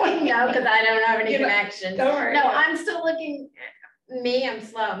 no, because I don't have any connection. Don't worry. No, I'm still looking. I'm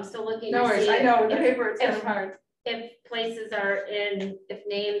slow. I'm still looking. No to worries. see I know the if- paper. It's kind if- of hard. If places are in, if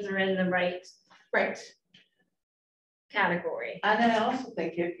names are in the right Right. category. And I also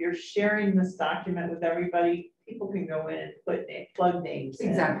think if you're sharing this document with everybody, people can go in and plug names in.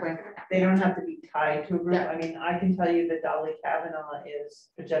 Exactly. They don't have to be tied to a group. Yeah. I mean, I can tell you that Dolly Kavanaugh is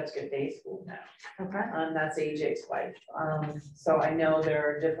Pajevska Day School now. Okay. That's AJ's wife. So I know there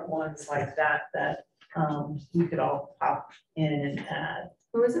are different ones like that we could all pop in and add.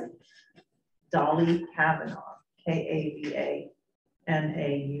 Who is it? Dolly Kavanaugh, Kavanaughh. And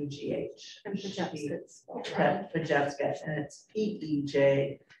Pajevska's spelled right. Pajevska, and it's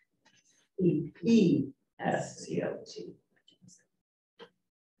PEJEPSCOT.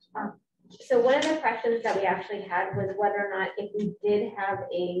 So one of the questions that we actually had was whether or not if we did have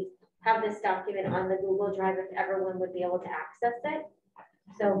this document on the Google Drive, if everyone would be able to access it.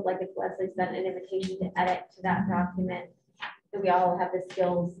 So like if Leslie sent an invitation to edit to that document, do we all have the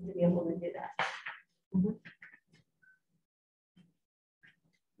skills to be able to do that? Mm-hmm.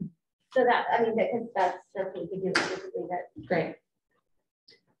 So that, I mean, that's what we could do. Basically that. Great.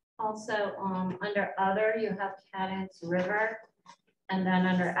 Also, under other, you have Cadence River, and then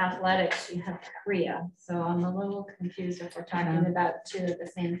under athletics, you have Korea. So I'm a little confused if we're talking about two of the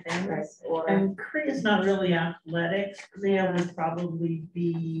same things or. And Korea is not really athletics. Korea would probably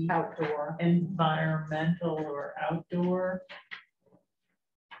be Outdoor. environmental or outdoor.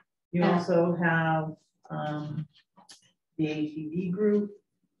 You also have the ATV group.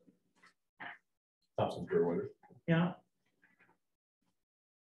 Thompson Fairweather. Yeah.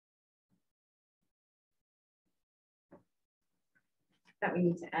 That we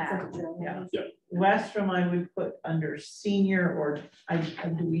need to add. Yeah. Westrom I would put under senior or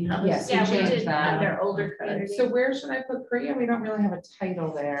do we have? Yes, Yeah, we changed did that. under older Okay. community. So where should I put Korea? We don't really have a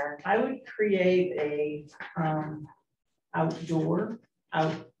title there. I would create a outdoor.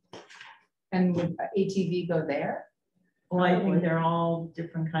 And would ATV go there? Well, I think they're all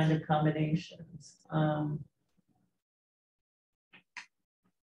different kind of combinations.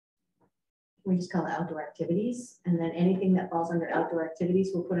 we just call it outdoor activities, and then anything that falls under outdoor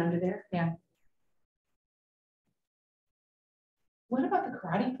activities we'll put under there. What about the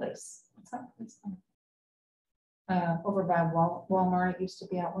karate place? What's that? Over by Walmart, it used to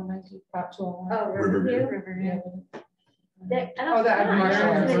be out 192, about 201. Oh, Riverview. Riverview. Oh, that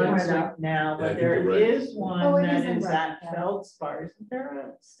Marshall There's Arts. one now, Yeah, I but think there you're right. is Oh, one it that is in is at Brooklyn. Feldspar. Isn't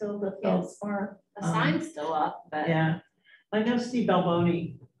there still the Feldspar? The sign's still up, but Yeah, I know Steve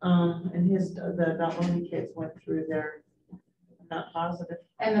Balboni, and the Balboni kids went through there. I'm not positive.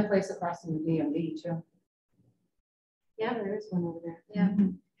 And the place across from the DMV too. Yeah, there is one over there. yeah.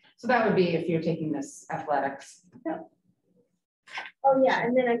 So that would be if you're taking this athletics. Oh, yeah,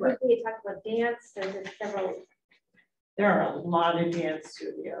 and then I think we had talked about dance, there's several. There are a lot of dance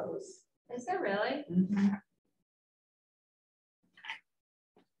studios. Is there really?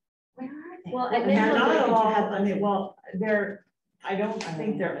 Where are they? Well, and And then. They're how not did you all, have I mean, well, I don't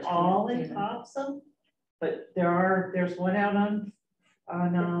think they're all in Topsham, but there's one out on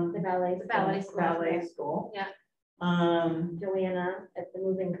The ballet. The ballet school. ballet school. Yeah. Joanna at the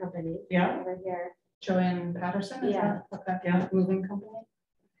moving company. Yeah. Over here. Joanne Patterson, is Yeah. that? Okay. Yeah. Moving company.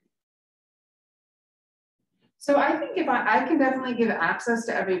 So I think if I can definitely give access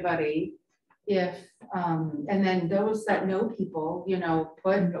to everybody if, and then those that know people, you know,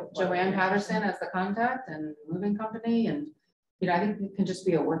 put Joanne Patterson as the contact and moving company and, you know, I think it can just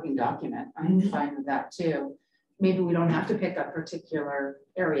be a working document. I'm fine with that too. Maybe we don't have to pick a particular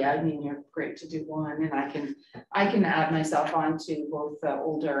area. I mean, you're great to do one and I can add myself on to both the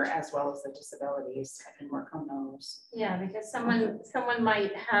older as well as the disabilities. I can work on those. Yeah, because someone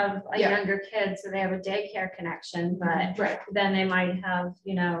might have a Yeah. younger kid, so they have a daycare connection, but Right. then they might have,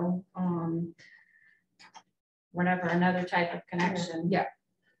 you know, whatever, another type of connection. Yeah.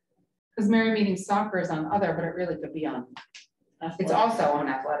 Because Mary Meeting soccer is on other, but it really could be on, it's also on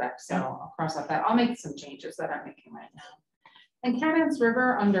athletics, so I'll cross out that. I'll make some changes that I'm making right now. And Cadence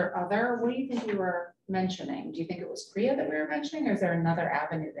River under other, what do you think we were mentioning? Do you think it was Priya that we were mentioning, or is there another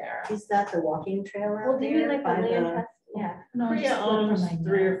avenue there? Is that the walking trail Well, out do you there like the by land the? trust? Yeah. No, I Priya just looked owns from my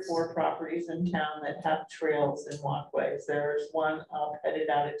 3 or notes. 4 properties in town that have trails and walkways. There's one up headed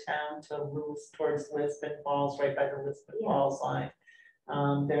out of town towards Lisbon Falls, right by the Lisbon Yeah. Falls line.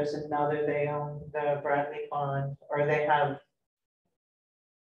 There's another, they own the Bradley Pond, or they have,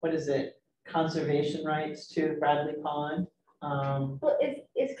 what is it, conservation rights to Bradley Pond. Well,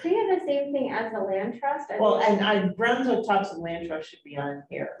 is Korea the same thing as the land trust? I Well, mean, and Brunswick Topsham Land Trust should be on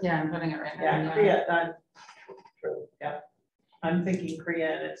here. Yeah, I'm putting it right now. Yeah, Korea, true, yeah. I'm thinking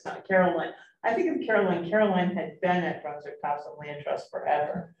Korea and it's not Caroline. I think of Caroline had been at Brunswick Topsham Land Trust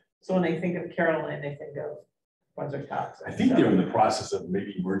forever. So when they think of Caroline, they think of Brunswick Topsham. I think they're in the process of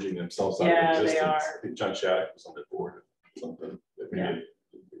maybe merging themselves out Yeah, of they existence. are. I think John Shattuck was on the board, or something. Yeah.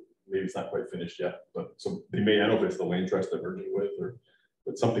 Maybe it's not quite finished yet, but so they may, I don't know if it's the land trust they're merging with, or,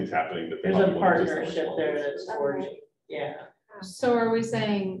 but something's happening. That they There's a probably won't exist partnership much there longer. that's forging, yeah. So are we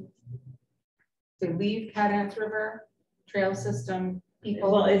saying to leave Cadence River Trail System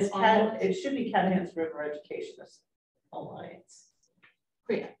people? Well, on it should be Cadahans River Education Alliance.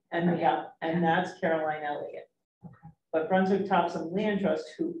 Korea. And yeah, and that's Caroline Elliott. But Brunswick Topsham Land Trust,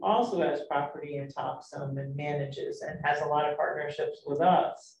 who also has property in Topsham and manages and has a lot of partnerships with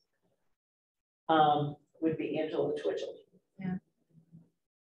us, would be Angela Twitchell. Yeah.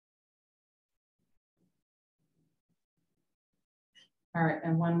 All right,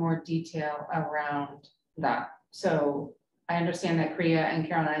 and one more detail around that. So I understand that Kriya and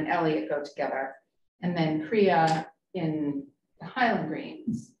Caroline Elliott go together, and then Kriya in the Highland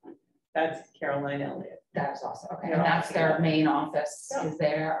Greens. That's Caroline Elliott, That is also, okay, They're and all that's their together. main office Yeah. is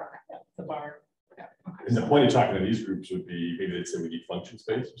there. the barn. Okay, okay. And the point of talking to these groups would be, maybe they'd say we need function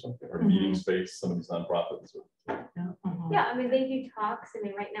space or something, or meeting space, some of these nonprofits. Mhm. Yeah, I mean, they do talks. I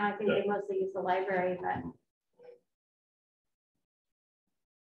mean, right now, I think they mostly use the library, but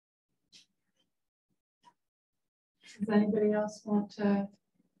Does anybody else want to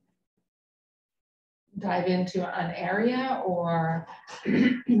dive into an area or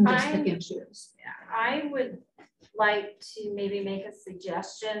just pick and choose? I would like to maybe make a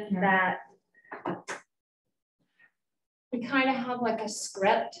suggestion Yeah. that we kind of have like a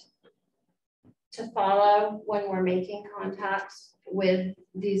script to follow when we're making contacts with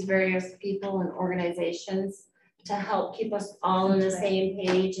these various people and organizations to help keep us all on the same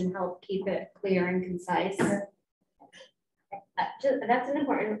page and help keep it clear and concise. that's an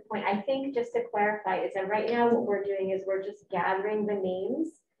important point. I think just to clarify is that right now what we're doing is we're just gathering the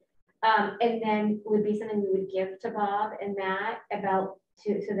names. And then would be something we would give to Bob and Matt about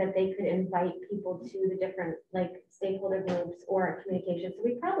so that they could invite people to the different like stakeholder groups or communication. So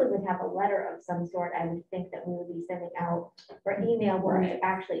we probably would have a letter of some sort, I would think, that we would be sending out, or email where it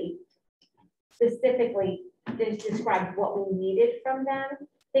actually specifically described what we needed from them. I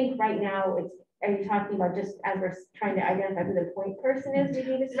think right now it's, are you talking about just as we're trying to identify who the point person is? We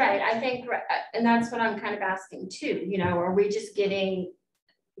need to Right, I think, and that's what I'm kind of asking too, you know, are we just getting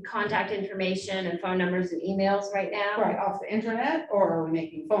contact information and phone numbers and emails right now? Right, off the internet, or are we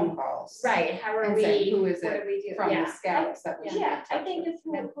making phone calls? Right, how are And we, saying, who is what it do we do? from the Yeah, scouts that we should Yeah, be I think touch just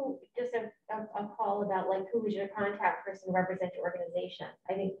who just a call about like who is your contact person to represent your organization.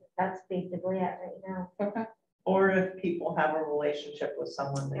 I think that's basically it right now. with? Okay. Or if people have a relationship with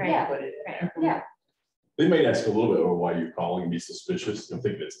someone, they Right. can put it in there. Yeah. They might ask a little bit, or why you're calling and be suspicious, you know,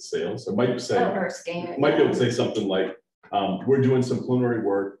 thinking it's a sale. So it might say, or scam. might be able to say something like, we're doing some preliminary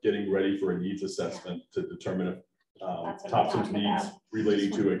work, getting ready for a needs assessment to determine if That's what I'm Topsham's talking needs about.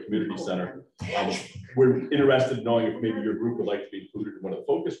 relating to a community center. We're interested in knowing if maybe your group would like to be included in one of the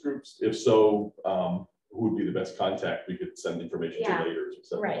focus groups. If so, who would be the best contact we could send information to Yeah. later? Et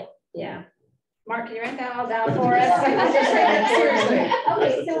cetera. Right, yeah. Mark, can you write that all down for us? Seriously.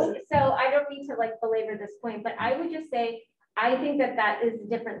 Okay, so I don't need to like belabor this point, but I would just say, I think that that is a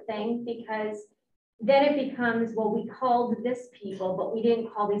different thing, because then it becomes, well, we called this people, but we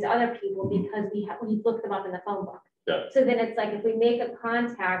didn't call these other people because we looked them up in the phone book. Yeah. So then it's like, if we make a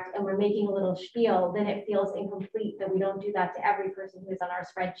contact and we're making a little spiel, then it feels incomplete that we don't do that to every person who's on our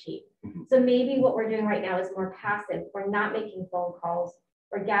spreadsheet. Mhm. So maybe what we're doing right now is more passive. We're not making phone calls.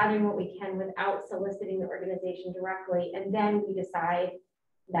 We're gathering what we can without soliciting the organization directly, and then we decide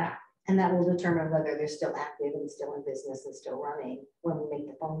that. And that will determine whether they're still active and still in business and still running when we make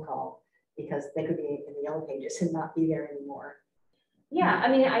the phone call, because they could be in the yellow pages and not be there anymore. Yeah, I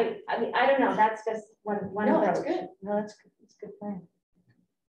mean, I don't know. That's just one No, that's approach. good. No, that's good. That's a good plan.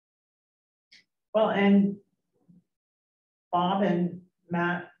 Well, and Bob and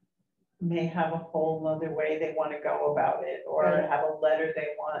Matt may have a whole other way they want to go about it, or Right. have a letter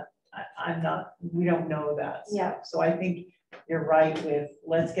they want. I'm not, we don't know that stuff. Yeah. So I think you're right with,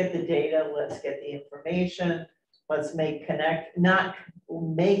 let's get the data, let's get the information, let's not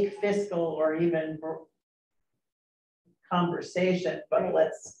make fiscal or even conversation, but Right.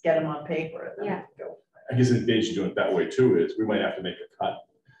 let's get them on paper. And then Yeah. go. I guess the advantage of doing it that way too is we might have to make a cut,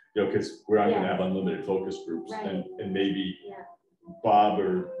 you know, because we're not gonna Yeah. have unlimited focus groups, Right. and maybe Yeah. Bob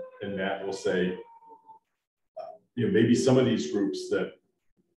and Matt will say, you know, maybe some of these groups that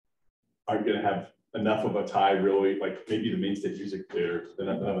aren't gonna have enough of a tie, really, like maybe the Maine State Music Theater, they're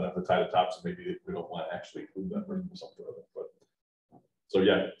not gonna have enough of a tie to top, so maybe we don't want to actually include that or something of it, but. So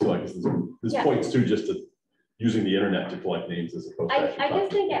yeah, so I guess this Yeah. points to just to using the internet to collect names as opposed to. I actually just talking.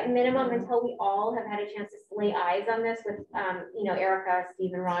 think at minimum, until we all have had a chance to lay eyes on this with, you know, Erica,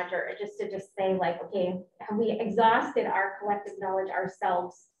 Steve, and Roger, just to say like, okay, have we exhausted our collective knowledge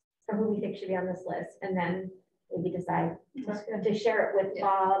ourselves for who we think should be on this list? And then maybe decide to share it with Yeah.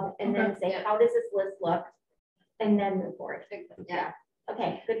 Bob, and then say, Yeah. how does this list look? And then move forward. Yeah.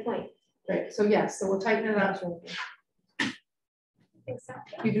 Okay, good point. Great, so yes, so we'll tighten it up.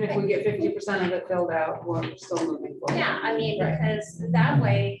 Even if we get 50% of it filled out, we're still moving forward. Yeah, I mean, because that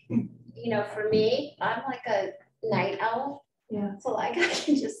way, you know, for me, I'm like a night owl. Yeah. So like I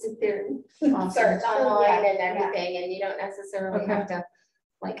can just sit there and Awesome. search online and Yeah. everything, and you don't necessarily Okay. have to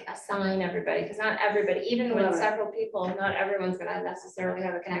like assign everybody, because not everybody, even with Love it. several people, not everyone's gonna necessarily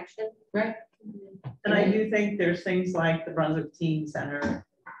have a connection. Right. And I do think there's things like the Brunswick Teen Center,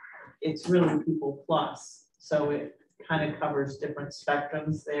 it's really people plus, so it kind of covers different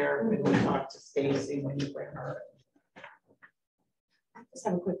spectrums there when you talk to Stacy, when you bring her. I just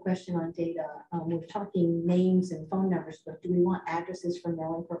have a quick question on data. We're talking names and phone numbers, but do we want addresses for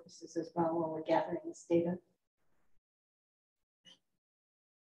mailing purposes as well when we're gathering this data?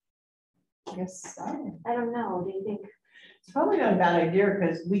 I guess so. I don't know, do you think? It's probably not a bad idea,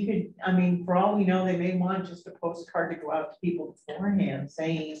 because we could, I mean, for all we know, they may want just a postcard to go out to people beforehand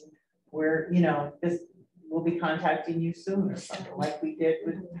saying, we're, you know, this, we'll be contacting you soon, or something like we did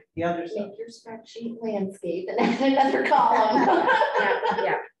with the other stuff. Make your spreadsheet landscape and add another column.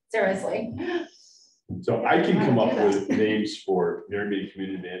 Yeah. Seriously. So I can come up with names for Mary Maine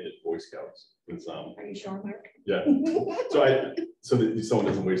Community Band and Boy Scouts. It's, Are you sure, Mark? yeah, so that someone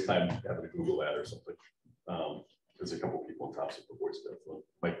doesn't waste time having to Google that or something. There's a couple people in Topsham for Boy Scouts.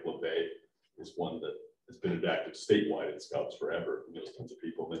 Mike LeVay is one that has been active statewide in Scouts forever. And there's tons of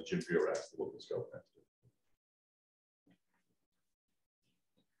people. And then Jim Fiorax, the local Scout master.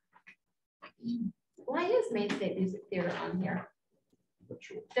 Why is Maine State Music Theater on here? Not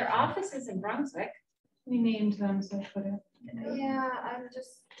sure. Their office is in Brunswick. We named them, so I put it. Yeah, I'm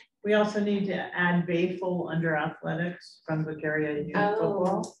just. We also need to add Bayful under athletics, Brunswick area youth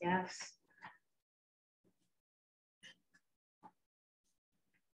football. Oh, yes.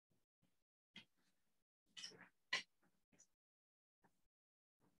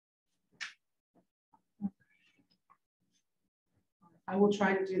 I will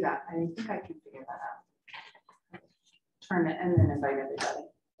try to do that. I think I can figure that out. Turn it and then invite everybody.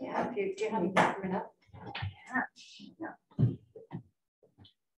 Yeah, if you do have anything coming up. Yeah.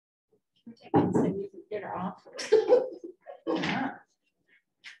 Dinner off. Yeah.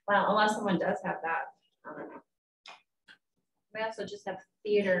 Well, unless someone does have that, I don't know. We also just have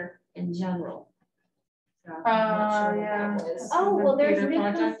theater in general. So I'm not sure what yeah. that was. Oh, well, there's Theater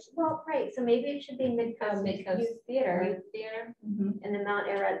Midcoast, project? well, right, so maybe it should be Midcoast Midcoast Youth Theater Youth Theater. and the Mount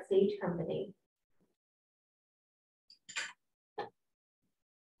Ararat Stage Company.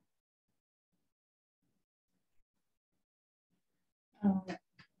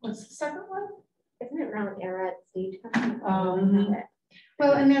 What's the second one? Isn't it Mount Ararat Stage Company?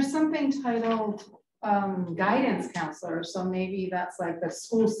 Well, and there's something titled guidance counselor, so maybe that's like the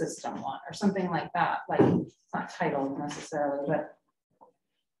school system one or something like that. Like it's not titled necessarily, but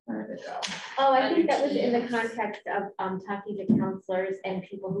where did it go? Oh, I think that was in the context of talking to counselors and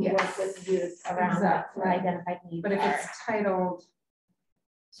people who work Yes, with youth around exactly. where identified needs But if are. it's titled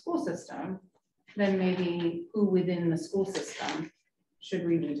school system, then maybe who within the school system should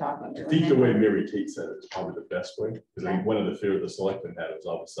we be talking to? I think the way Mary Kate said it is probably the best way, because I think one of the fear the selectmen had was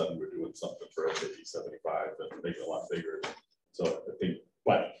all of a sudden we're doing something for SAP 75 and making it a lot bigger. So I think,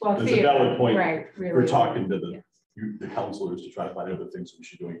 but Well, there's a valid point. right, really. We're talking to the counselors to try to find other things we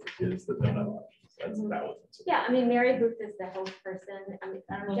should be doing for kids that don't have options. That's valid. Yeah, I mean, Mary Booth is the host person. I mean,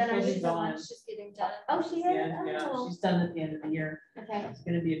 Jenna, she's is the on. one. Lunch is getting done. Oh, she is? Yeah, Oh, she's done at the end of the year. okay. It's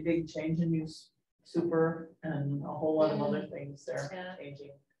gonna be a big change in news super and a whole lot of other things they're Yeah.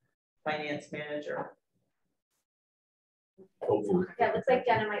 changing. Finance manager. Hopefully. Yeah, it looks like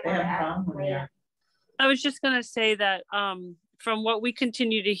Jenna might They want to have add. fun, yeah. I was just gonna say that from what we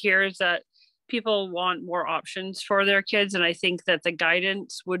continue to hear is that people want more options for their kids, and I think that the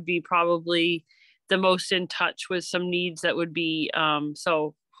guidance would be probably the most in touch with some needs that would be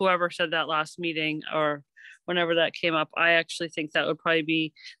so whoever said that last meeting or whenever that came up, I actually think that would probably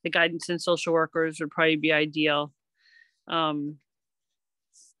be the guidance and social workers would probably be ideal. And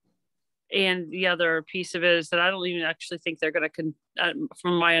the other piece of it is that I don't even actually think they're going to,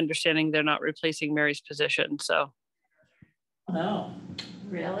 from my understanding, they're not replacing Mary's position. So, No.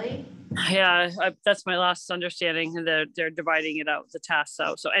 Really? yeah, that's my last understanding. And they're dividing it out, the tasks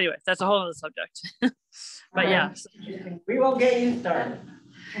out. So anyway, that's a whole other subject. But yeah. We won't get you started.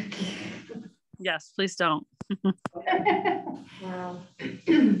 Yes, please don't. Wow.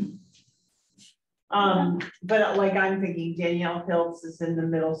 But like I'm thinking Danielle Hills is in the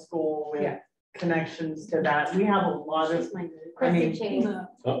middle school with connections to that. We have a lot of, Chrissy Chase.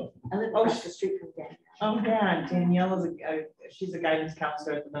 Oh. I live across the street from Dan. oh yeah, Danielle is she's a guidance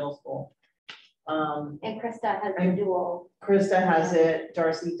counselor at the middle school. And Krista has the And- dual. Krista has it,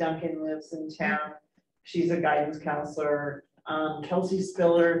 Darcy Duncan lives in town, she's a guidance counselor. Kelsey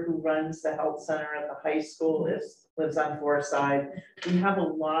Spiller, who runs the health center at the high school, lives on Forest Side. We have a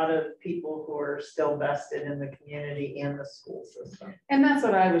lot of people who are still vested in the community and the school system. And that's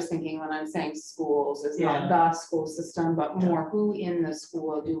what I was thinking when I'm saying schools, is not the school system, but more who in the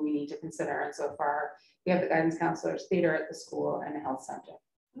school do we need to consider? And so far, we have the guidance counselors, theater at the school, and the health center.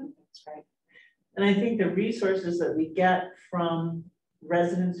 That's right. And I think the resources that we get from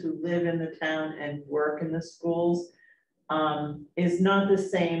residents who live in the town and work in the schools is not the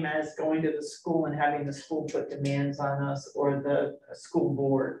same as going to the school and having the school put demands on us or the school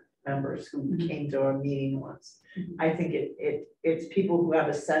board members who came to a meeting once. I think it's people who have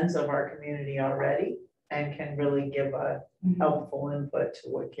a sense of our community already and can really give a helpful input to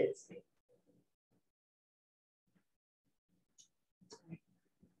what kids need.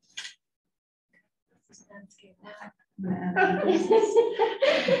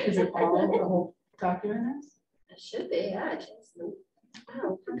 Is it all the whole document? It should be, yeah.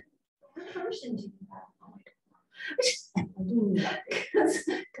 Wow. What version do you have? Because I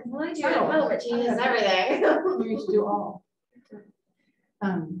do it well, but she uses everything. We need to do all.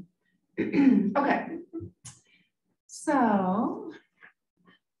 Okay. So,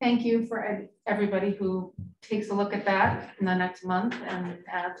 thank you for everybody who takes a look at that in the next month and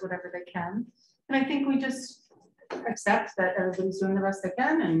adds whatever they can. And I think we just accept that everybody's doing the best they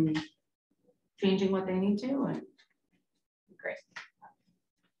can and changing what they need to, and great.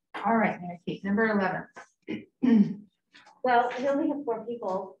 All right, Mary Kate, number 11. Well, I only have 4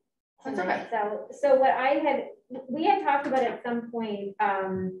 people That's tonight, okay. so what I had we had talked about at some point,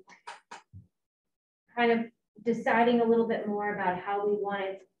 kind of deciding a little bit more about how we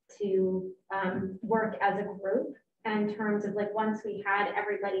wanted to work as a group in terms of like, once we had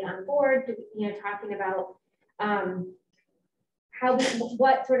everybody on board, you know, talking about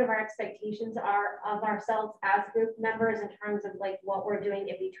what sort of our expectations are of ourselves as group members in terms of like what we're doing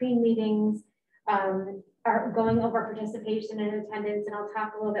in between meetings, are going over participation and attendance, and I'll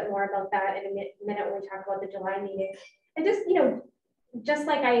talk a little bit more about that in a minute when we talk about the July meeting. And just, you know, just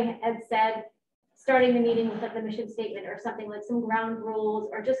like I had said, starting the meeting with like the mission statement or something, like some ground rules,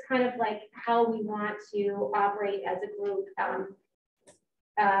 or just kind of like how we want to operate as a group,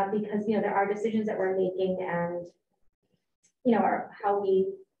 because, you know, there are decisions that we're making, and, you know, how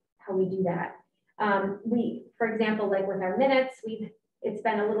we do that. We, for example, like with our minutes, it's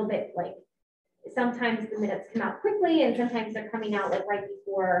been a little bit like, sometimes the minutes come out quickly and sometimes they're coming out like right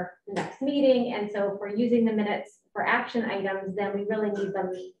before the next meeting. And so if we're using the minutes for action items, then we really need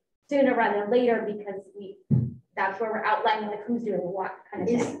them sooner rather than later, because that's where we're outlining like who's doing what kind of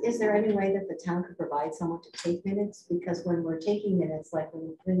thing. Is there any way that the town could provide someone to take minutes? Because when we're taking minutes, like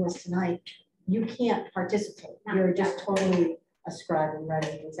when it was tonight, you can't participate. You're just totally a scribe and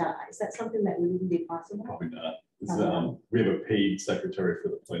writing. Is that something that would be possible? Probably not. We have a paid secretary for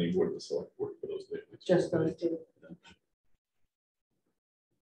the planning board and the select board for those days. Just those two.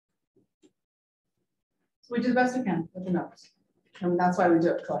 So we do the best we can with the notes. And that's why we do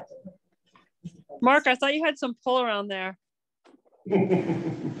it collectively. Mark, I thought you had some pull around there.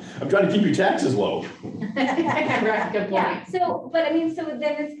 I'm trying to keep your taxes low. Right, good point. Yeah, so, but I mean, so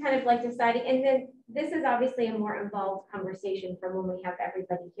then it's kind of like deciding, and then this is obviously a more involved conversation from when we have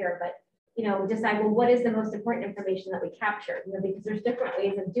everybody here, but, you know, decide, well, what is the most important information that we captured? You know, because there's different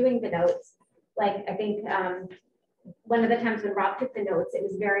ways of doing the notes. Like, I think one of the times when Rob took the notes, it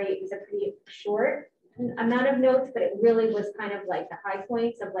was a pretty short amount of notes, but it really was kind of like the high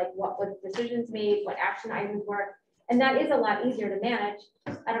points of like what was decisions made, what action items were. And that is a lot easier to manage.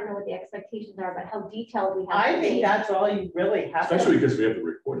 I don't know what the expectations are, but how detailed we have. I think that's all you really have. Especially because we have the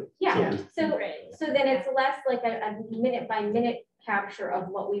recording. Yeah, so then it's less like a minute by minute capture of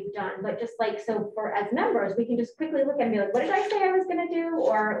what we've done, but just like, so for as members, we can just quickly look and be like, what did I say I was gonna do?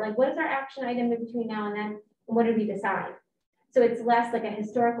 Or like, what is our action item in between now and then? And what did we decide? So it's less like a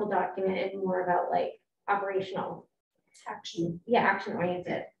historical document and more about like operational action. Yeah, action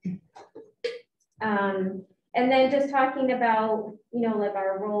oriented. And then just talking about, you know, like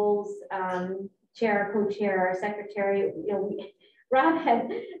our roles, chair, co-chair, secretary, you know, Rob had,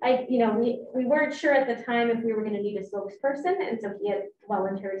 we weren't sure at the time if we were going to need a spokesperson. And so he had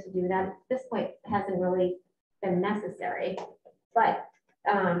volunteered to do that. At this point, it hasn't really been necessary, but,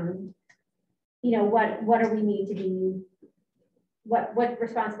 you know, what do we need to be, what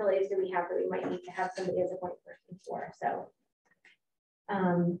responsibilities do we have that we might need to have somebody as a point person for? So,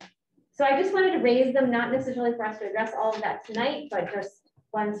 so I just wanted to raise them, not necessarily for us to address all of that tonight, but just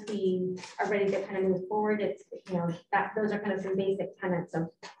once we are ready to kind of move forward, it's, you know, that those are kind of some basic tenets of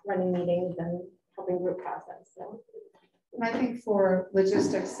running meetings and helping group process. So I think for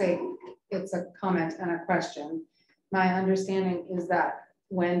logistics sake, it's a comment and a question. My understanding is that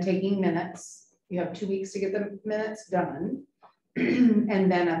when taking minutes, you have 2 weeks to get the minutes done.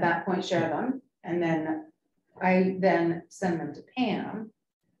 And then at that point, share them. And then I then send them to Pam,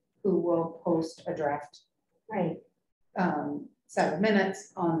 who will post a draft set of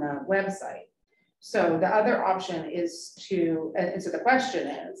minutes on the website. So the other option is to, and so the question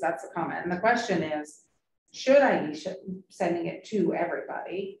is, that's the comment, and the question is, should I be sending it to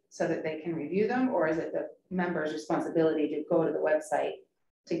everybody so that they can review them, or is it the member's responsibility to go to the website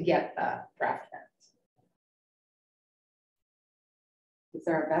to get the draft minutes? Is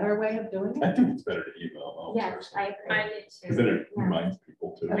there a better way of doing it? I think it's better to email. yes, I agree. Because then it reminds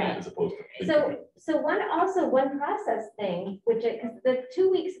people to, Right. as opposed to. So one process thing, which because the 2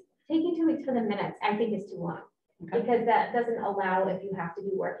 weeks, taking 2 weeks for the minutes, I think is too long. Okay. Because that doesn't allow if you have to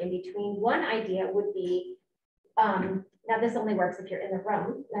do work in between. One idea would be, now this only works if you're in the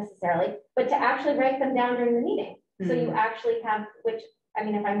room necessarily, but to actually write them down during the meeting. Mm-hmm. So you actually have, which, I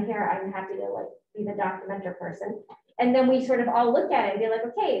mean, if I'm here, I'm happy to like be the documenter person. And then we sort of all look at it and be like,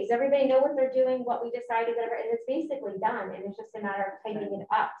 okay, does everybody know what they're doing, what we decided, whatever, and it's basically done. And it's just a matter of typing it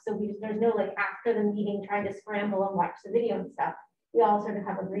up. So there's no like after the meeting trying to scramble and watch the video and stuff. We all sort of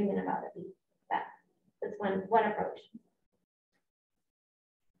have agreement about it. That's one approach.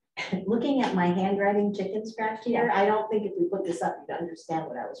 Looking at my handwriting chicken scratch here, I don't think if we put this up, you'd understand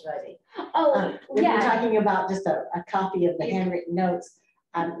what I was writing. Oh, If you're talking about just a copy of the handwritten notes,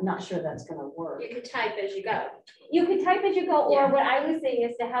 I'm not sure that's gonna work. You can type as you go. You could type as you go, or Yeah. what I was saying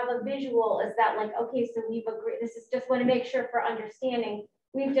is to have a visual, is that like, okay, so we've agreed, this is just want to make sure for understanding,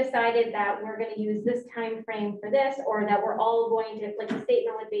 we've decided that we're gonna use this time frame for this, or that we're all going to, like the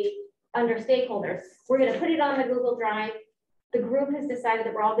statement would be under stakeholders, we're gonna put it on the Google Drive. The group has decided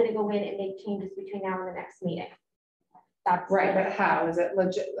that we're all gonna go in and make changes between now and the next meeting. That's Right, but how is it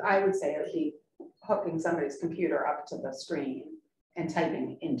legit? I would say it would be hooking somebody's computer up to the screen and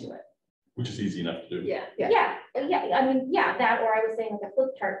typing into it. Which is easy enough to do. Yeah. Yeah, I mean, yeah, that, or I was saying like a flip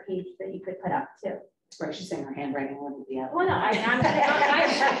chart page that you could put up too. Right, she's saying her handwriting wouldn't be up. Well, no, I'm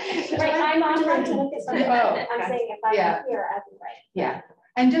offering to look at something. Oh, I'm okay. saying if I'm Yeah. here, I'd be right. Yeah,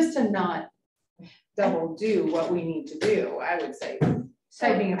 and just to not double do what we need to do, I would say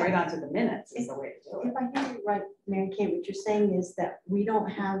typing it right onto the minutes is the way to do it. If I hear you right, Mary Kate, what you're saying is that we don't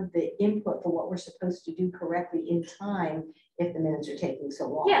have the input for what we're supposed to do correctly in time if the minutes are taking so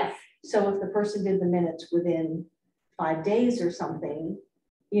long. Yes, So if the person did the minutes within 5 days or something,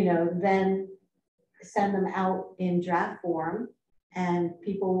 you know, then send them out in draft form and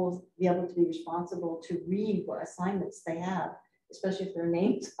people will be able to be responsible to read what assignments they have, especially if their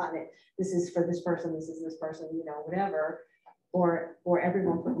names on it. This is for this person, this is this person, you know, whatever. Or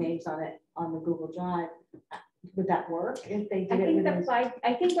everyone put names on it on the Google Drive. Would that work if they I did it think within?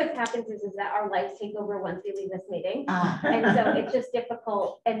 I think what happens is that our lives take over once we leave this meeting. Ah, And so it's just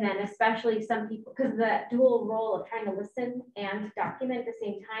difficult. And then especially some people, because the dual role of trying to listen and document at the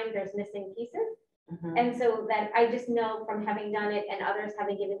same time, there's missing pieces. mhm. And so that I just know from having done it and others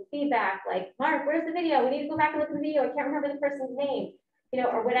having given feedback, like, Mark, where's the video? We need to go back and look at the video. I can't remember the person's name, you know,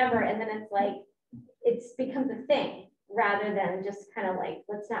 or whatever. And then it's like, it's becomes a thing rather than just kind of like,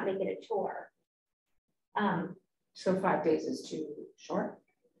 let's not make it a chore. So 5 days is too short?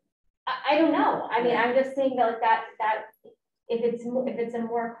 I don't know. I mean, I'm just saying that that if it's a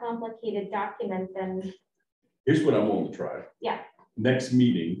more complicated document, then Here's what I'm willing to try. Yeah. Next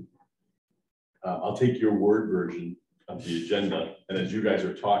meeting, I'll take your Word version of the agenda, and as you guys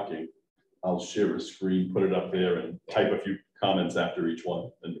are talking, I'll share a screen, put it up there, and type a few comments after each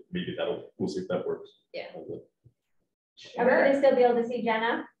one, and maybe we'll see if that works. Yeah. are we gonna still be able to see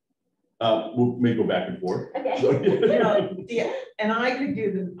Jenna? We may go back and forth. Okay. You know, yeah, and I could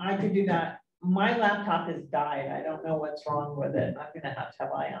do that. My laptop has died. I don't know what's wrong with it. I'm gonna have to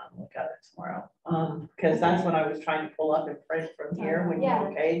have Ion look at it tomorrow. Because that's what I was trying to pull up and print from here when you Yeah.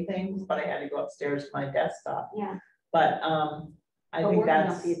 okay things, but I had to go upstairs to my desktop. Yeah. But I think Working off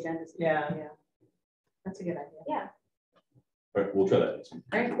that's, the agendas. yeah. That's a good idea. Yeah. All right, we'll try that.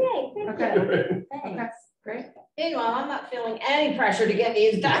 Great, Yay, thank Okay. you. okay, Thanks. great. Meanwhile, I'm not feeling any pressure to get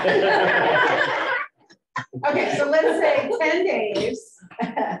these done. Okay, so let's say 10 days.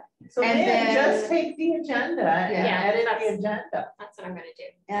 So And then just then- take the agenda and Yeah, edit the that's- agenda. That's what I'm gonna do.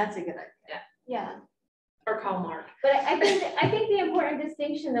 That's a good idea. Yeah. Or call Mark. But I think the important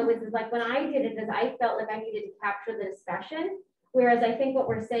distinction though is like when I did it, is I felt like I needed to capture the discussion. Whereas I think what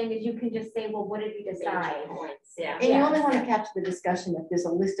we're saying is you can just say, well, what did we decide? Points, yeah. And you only want to capture the discussion if there's a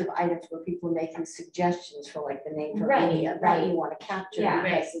list of items where people are making suggestions for like the name for Right, media, that you want to capture Yeah.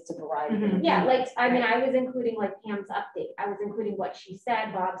 because it's a variety. of Mhm. Yeah, like, I mean, Right. I was including like Pam's update. I was including what she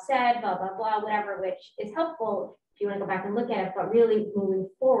said, Bob said, blah, blah, blah, whatever, which is helpful if you want to go back and look at it, but really moving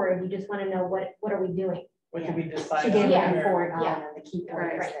forward, you just want to know what are we doing? What did we She decide? gave on a here? report on Yeah. and the key point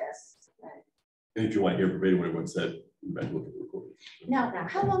Right. is this. Right. And if you want to hear verbatim what everyone said, you might look at the recording. Now,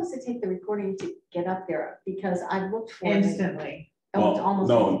 how long does it take the recording to get up there? Because I've looked for it. Instantly. Oh, it's Well, almost.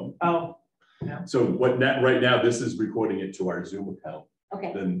 no. Oh, So right now, this is recording it to our Zoom account.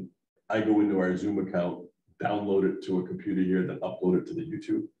 Okay, Then I go into our Zoom account, download it to a computer here, then upload it to the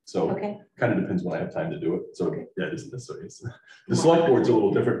YouTube. So okay. kind of depends when I have time to do it. So yeah, it isn't necessarily. The select board's a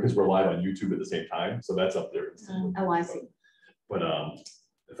little different because we're live on YouTube at the same time. So that's up there. instantly. Oh, I see. But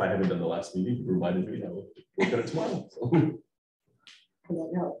if I haven't done the last meeting, you reminded me, I'll look at it tomorrow. So. I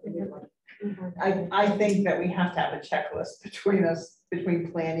don't know. I think that we have to have a checklist between us,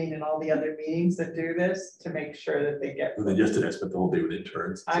 between planning and all the other meetings that do this to make sure that they get. And then yesterday I spent the whole day with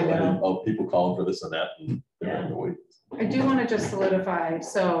interns. I So know. had all people calling for this and that. And they're having to wait. I do want to just solidify,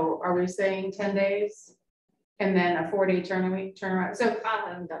 so are we saying 10 days? And then a 4-day turnaround, so,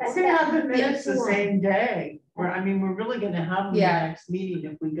 We're gonna have the minutes the same day. We're really gonna have the Yeah. next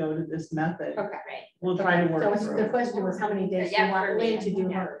meeting if we go to this method. okay. We'll try to So work it's- through the it. question was how many days do Yeah, you want for Lynn me, to do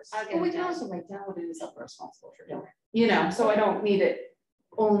yeah. hers? I'll get Well, we it can done. also write down what it is that we're responsible for doing, you know, so I don't need it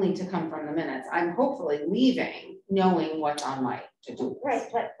only to come from the minutes. I'm hopefully leaving knowing what's on my to-do. list. Right,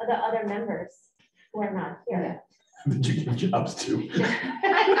 but the other members who are not here. But you get jobs too.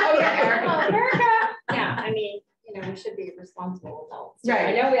 Oh, yeah, Erica. Oh, Erica. Yeah, I mean, you know, time should be responsible adults. Right.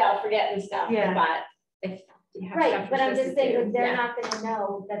 I know we all forget and stuff, Yeah. but if you have Right, stuff but you're I'm supposed just to saying do, that they're yeah. not gonna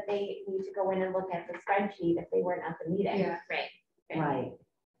know that they need to go in and look at the spreadsheet if they weren't at the meeting. Yeah. Right. Right.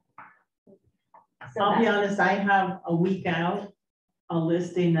 So I'll be that's- honest, I have a week out, a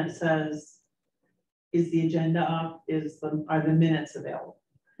listing that says, is the agenda up, are the minutes available?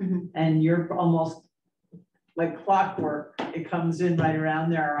 Mhm. And you're almost like clockwork, it comes in right around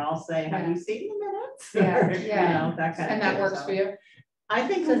there, or I'll say, have you seen the minutes? Yeah, Or, you yeah. know, that kind of And that thing, works so. for you? I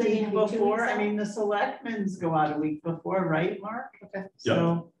think So a they week can be 2 weeks before, I out? mean, the selectmen's go out a week before, right, Mark? Okay.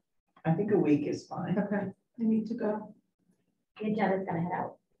 So I think a week is fine. Okay, I need to go. Yeah, Jenna's gonna head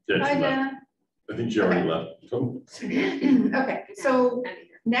out. Yeah, Bye, she left. Jenna. I think she already left. So, Okay, so I'll be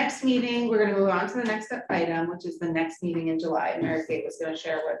here. next meeting, we're gonna move on to the next item, which is the next meeting in July. Mary Kate was gonna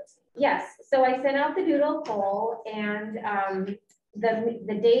share what. Yes, so I sent out the doodle poll and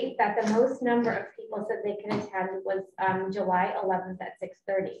the date that the most number of people said they can attend was July 11th at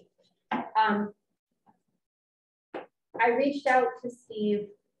 6:30. I reached out to Steve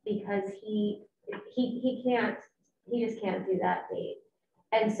because he just can't do that date.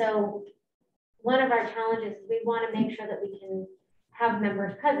 And so one of our challenges is we want to make sure that we can have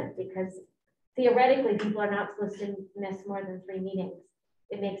members present because theoretically people are not supposed to miss more than 3 meetings.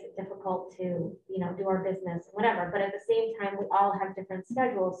 It makes it difficult to, you know, do our business, whatever. But at the same time, we all have different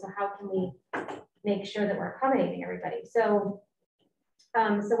schedules. So how can we make sure that we're accommodating everybody? So,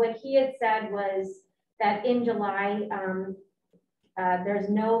 so what he had said was that in July, there's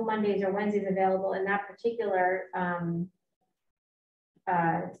no Mondays or Wednesdays available in that particular, I'm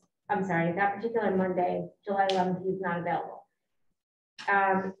sorry, that particular Monday, July 11th, he's not available.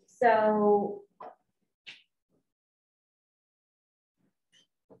 So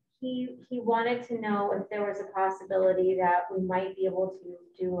he wanted to know if there was a possibility that we might be able to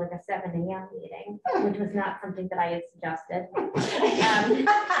do like a 7 a.m. meeting, which was not something that I had suggested.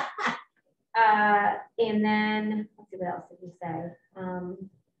 And then, let's see, what else did he say?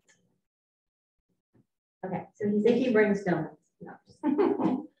 Okay, so he said He brings donuts. No.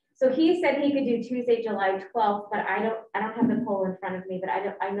 so he said he could do Tuesday, July 12th, but I don't have the poll in front of me, but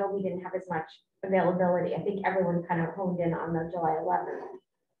I know we didn't have as much availability. I think everyone kind of honed in on the July 11th.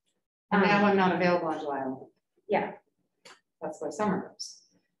 And now I'm not available on July 11th. Yeah. That's why summer goes.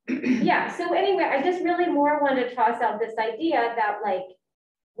 Yeah, so anyway, I just really more wanted to toss out this idea that like,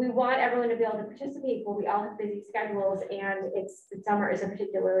 we want everyone to be able to participate, but we all have busy schedules and summer is a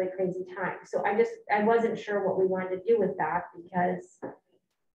particularly crazy time. So I wasn't sure what we wanted to do with that because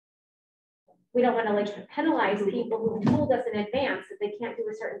we don't want to like penalize people who've told us in advance that they can't do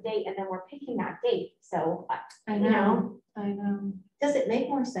a certain date and then we're picking that date. So, I you know. know. Does it make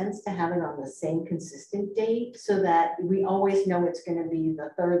more sense to have it on the same consistent date so that we always know it's going to be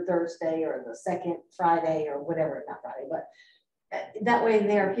the 3rd Thursday or the 2nd Friday or whatever, not Friday, but that way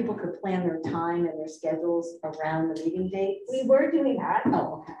there people could plan their time and their schedules around the meeting dates? We were doing that.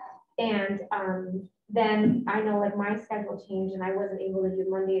 Oh, okay. And then I know like my schedule changed and I wasn't able to do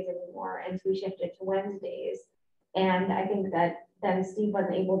Mondays anymore. And so we shifted to Wednesdays. And I think that then Steve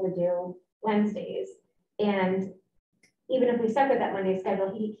wasn't able to do Wednesdays. And even if we stuck with that Monday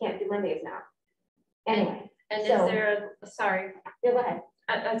schedule, he can't do Mondays now. Anyway. And so, is there sorry. Yeah, go ahead.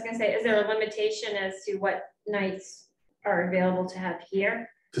 I was gonna say, is there a limitation as to what nights are available to have here?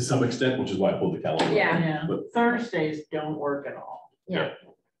 to some extent, which is why I pulled the calendar. Yeah. Yeah, But- Thursdays don't work at all. Yeah.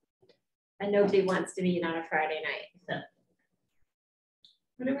 And nobody wants to meet on a Friday night.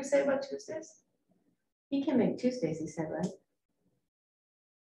 What did we say about Tuesdays? He can make Tuesdays, he said, right?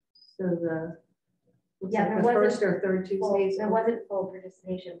 So Yeah, there the wasn't first or third Tuesdays. There wasn't full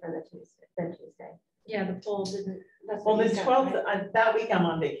participation for the Tuesday. Yeah, the poll didn't. That's Well, what the he said, 12th, right? that week I'm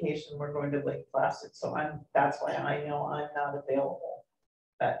on vacation, we're going to Lake Placid, so that's why I know I'm not available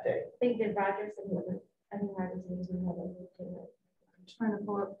that day. I think that Roger said he wasn't, I think Roger said he was available too. I'm trying to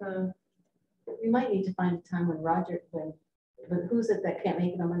pull up the. We might need to find a time when but who's it that can't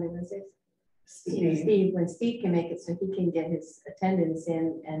make it on Monday, Wednesdays? Steve. When Steve can make it, so he can get his attendance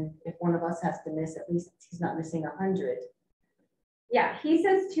in, and if one of us has to miss, at least he's not missing 100. Yeah, he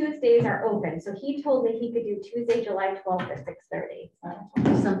says Tuesdays are open, so he told me he could do Tuesday, July 12th at 6:30.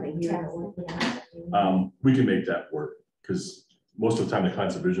 Something here. Yes. that would- We can make that work, because most of the time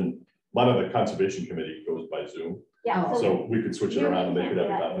a lot of the conservation committee goes by Zoom, Yeah, Oh, so we could switch it You around and they can't could do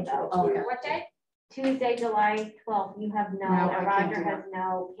have a that conference. without- room. Okay. What day? Tuesday, July 12th, you have no, No, I and can't Roger do has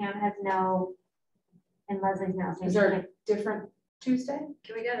no, Pam has no, and Leslie's no. so Is she there can't- a different Tuesday?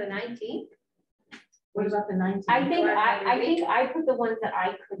 Can we go the 19th? What about the 19th? I think Or I every think I put the ones that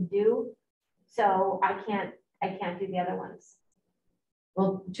I could do, so I can't do the other ones.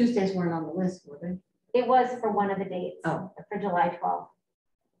 Well, Tuesdays weren't on the list, were they? It was for one of the dates. Oh. For July 12th.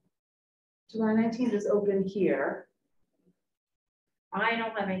 July 19th is open here. I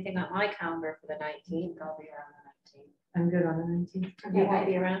don't have anything on my calendar for the 19th. I'll be around the 19th. I'm good on the 19th. You won't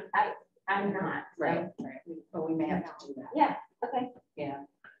be around? I'm not. So. Right. But we may have to do that. Yeah, okay. Yeah.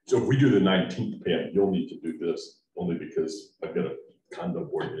 So if we do the 19th, Pam, you'll need to do this only because I've got a condo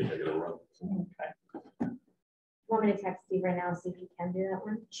board meeting I gotta run. Want me to text Steve right now, see if he can do that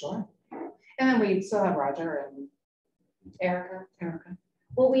one? Sure. And then we still have Roger and Erica.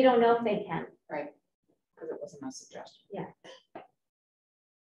 Well, we don't know if they can. Right. Because it wasn't a suggestion.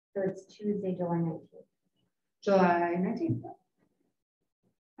 So it's Tuesday, July 19th. July 19th.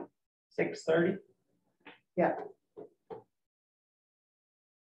 6:30. Yeah.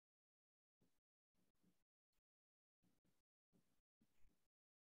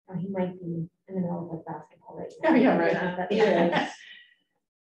 Oh, he might be in the middle of like basketball right now. Oh, yeah, right. Yes.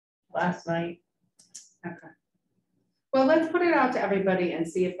 Last night. Okay. Well, let's put it out to everybody and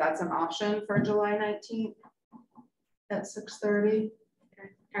see if that's an option for July 19th at 6:30.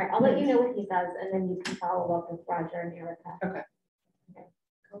 All right, I'll let you know what he says, and then you can follow up with Roger and Erica. Okay.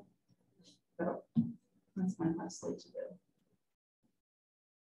 Cool. So that's my last slate to do.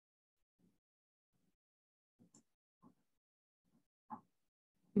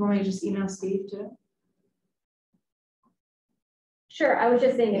 You want me to just email Steve too? Sure, I was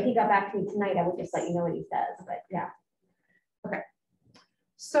just saying, if he got back to me tonight, I would just let you know what he says, but yeah.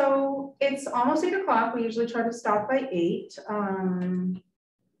 So it's almost 8 o'clock. We usually try to stop by 8.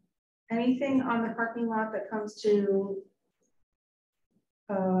 Anything on the parking lot that comes to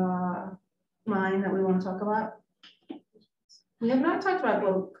mind that we want to talk about? We have not talked about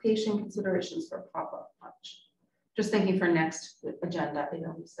location considerations for pop-up much. Just thinking for next agenda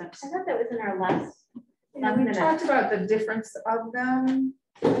items. I thought that was in our last. Yeah, we talked about the difference of them.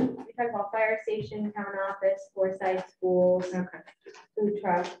 We talked about fire station, town office, Forsyth schools, Okay. food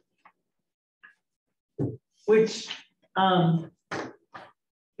truck. Which,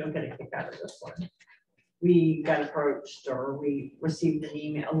 you'll get a kick out of this one. We got approached, or we received an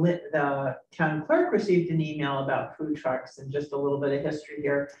email, the town clerk received an email about food trucks, and just a little bit of history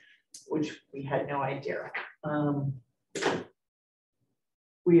here, which we had no idea.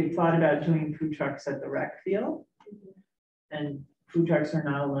 We had thought about doing food trucks at the rec field, and food trucks are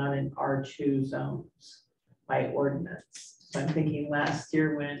not allowed in R2 zones by ordinance. So I'm thinking last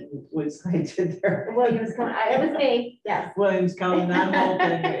year when Woodside did their. Williams, it was me, yes. Williams County, that whole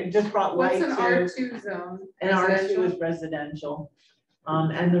thing, it just brought light What's to. an R2 zone? And R2 Residential? is residential.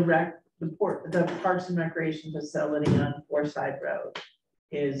 And the Parks and Recreation facility on Forsyth Road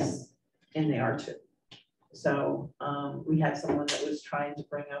is in the R2. So we had someone that was trying to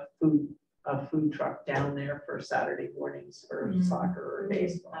bring a food truck down there for Saturday mornings for soccer or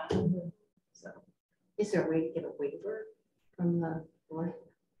baseball. So Is there a way to get a waiver from the board?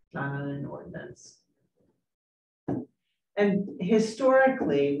 not on an ordinance. And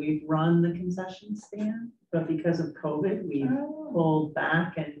historically, we've run the concession stand, but because of COVID, we've pulled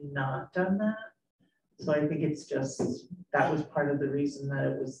back and not done that. So I think it's just, that was part of the reason that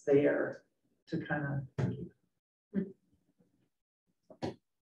it was there to kind of keep.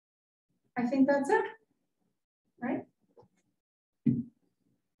 I think that's it. Right?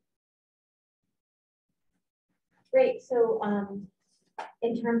 Great, so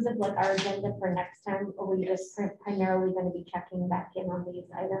in terms of like our agenda for next time, are we just primarily going to be checking back in on these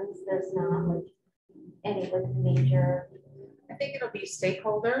items? There's not like any like major. I think it'll be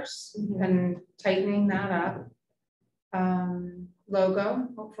stakeholders and tightening that up. Logo,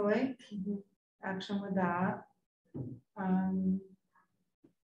 hopefully, action with that.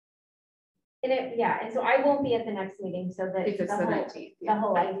 And so I won't be at the next meeting, so that If it's the 19th. the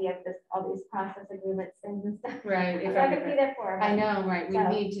whole idea of this, all these process agreements and stuff. Right. I'm not gonna be there for it. I know, right? We So-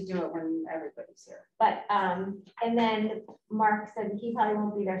 need to do it when everybody's here. But, and then Mark said he probably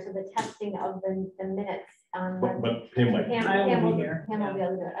won't be there, so the testing of the minutes. But Pam might. I will be here. Pam will be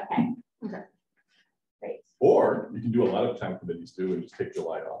able to do it, okay. Okay. Great. Or you can do a lot of town committees do and just take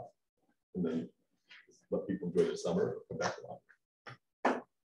July off. And then let people enjoy the summer, come back to that.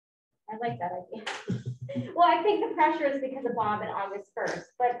 I like that idea. Well, I think the pressure is because of Bob and August 1st,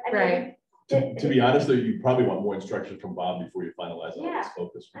 but I mean. Right. To be honest, though, you probably want more instruction from Bob before you finalize all Yeah. this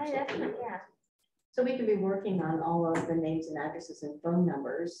focus. from I stuff. definitely, yeah. So we can be working on all of the names and addresses and phone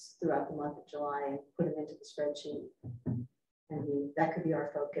numbers throughout the month of July and put them into the spreadsheet. And that could be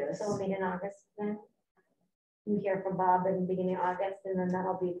our focus. So we'll meet in August then. You hear from Bob in the beginning of August, and then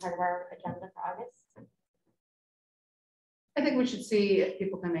that'll be part of our agenda for August. I think we should see if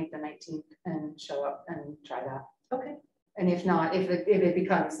people can make the 19th and show up and try that. Okay. And if not, if it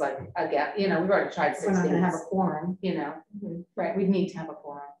becomes like, again, you know, we've already tried We're not 6 gonna have a days, quorum. you know, Mhm. right, we'd need to have a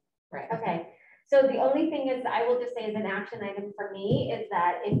quorum, right? Okay, so the only thing is, I will just say as an action item for me, is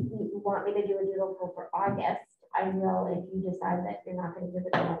that if you want me to do a doodle poll for August, I will, if you decide that you're not gonna do the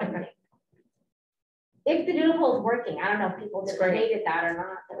doodle poll. If the doodle poll is working, I don't know if people It's great. debated that or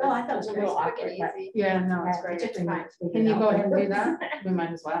not. Oh, I thought it was a little great. awkward, but Yeah, no, it's Yeah, great. particularly when it's figured Can you out. go ahead and do that? We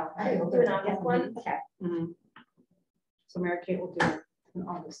might as well. I don't know. do an August one, okay. Mhm. So Mary Kate will do an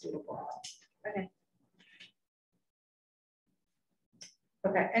August doodle poll. Okay.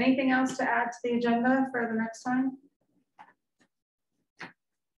 Okay, anything else to add to the agenda for the next time?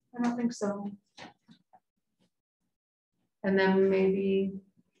 I don't think so. And then maybe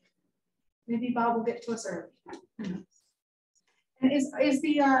Bob will get to us early. And is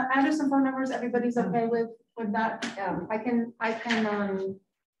the address and phone numbers, everybody's okay with that? I can,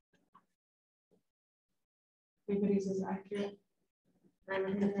 everybody's is accurate. I'm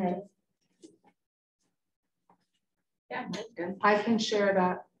okay. Yeah, that's good. I can share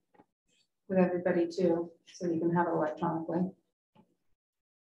that with everybody too, so you can have it electronically.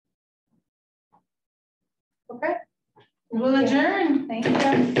 Okay, we'll adjourn. Thank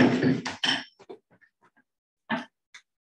you.